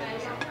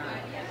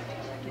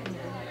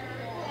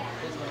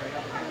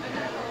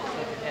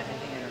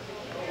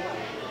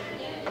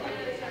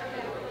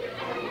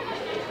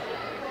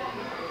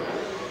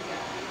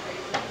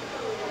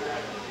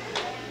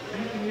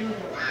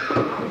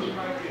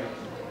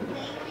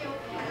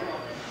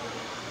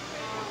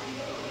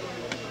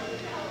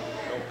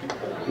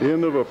 The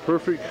end of a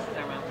perfect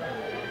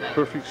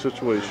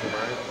situation.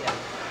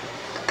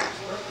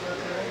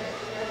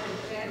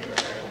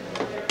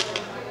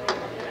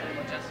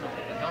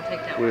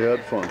 We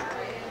had fun.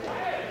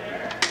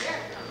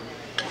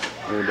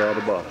 No doubt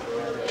about it.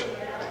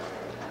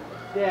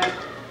 Dad,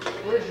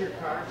 where's your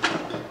car?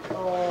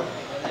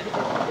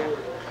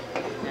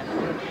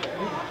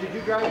 Did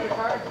you drive the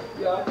car?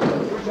 Yeah.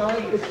 We're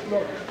done.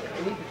 Look,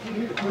 I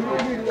need to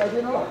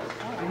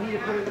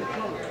put it in the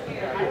trunk.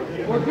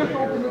 Well, just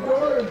open the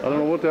door. I don't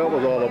know what that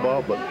was all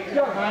about, but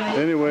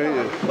anyway,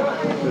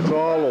 it's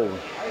all over.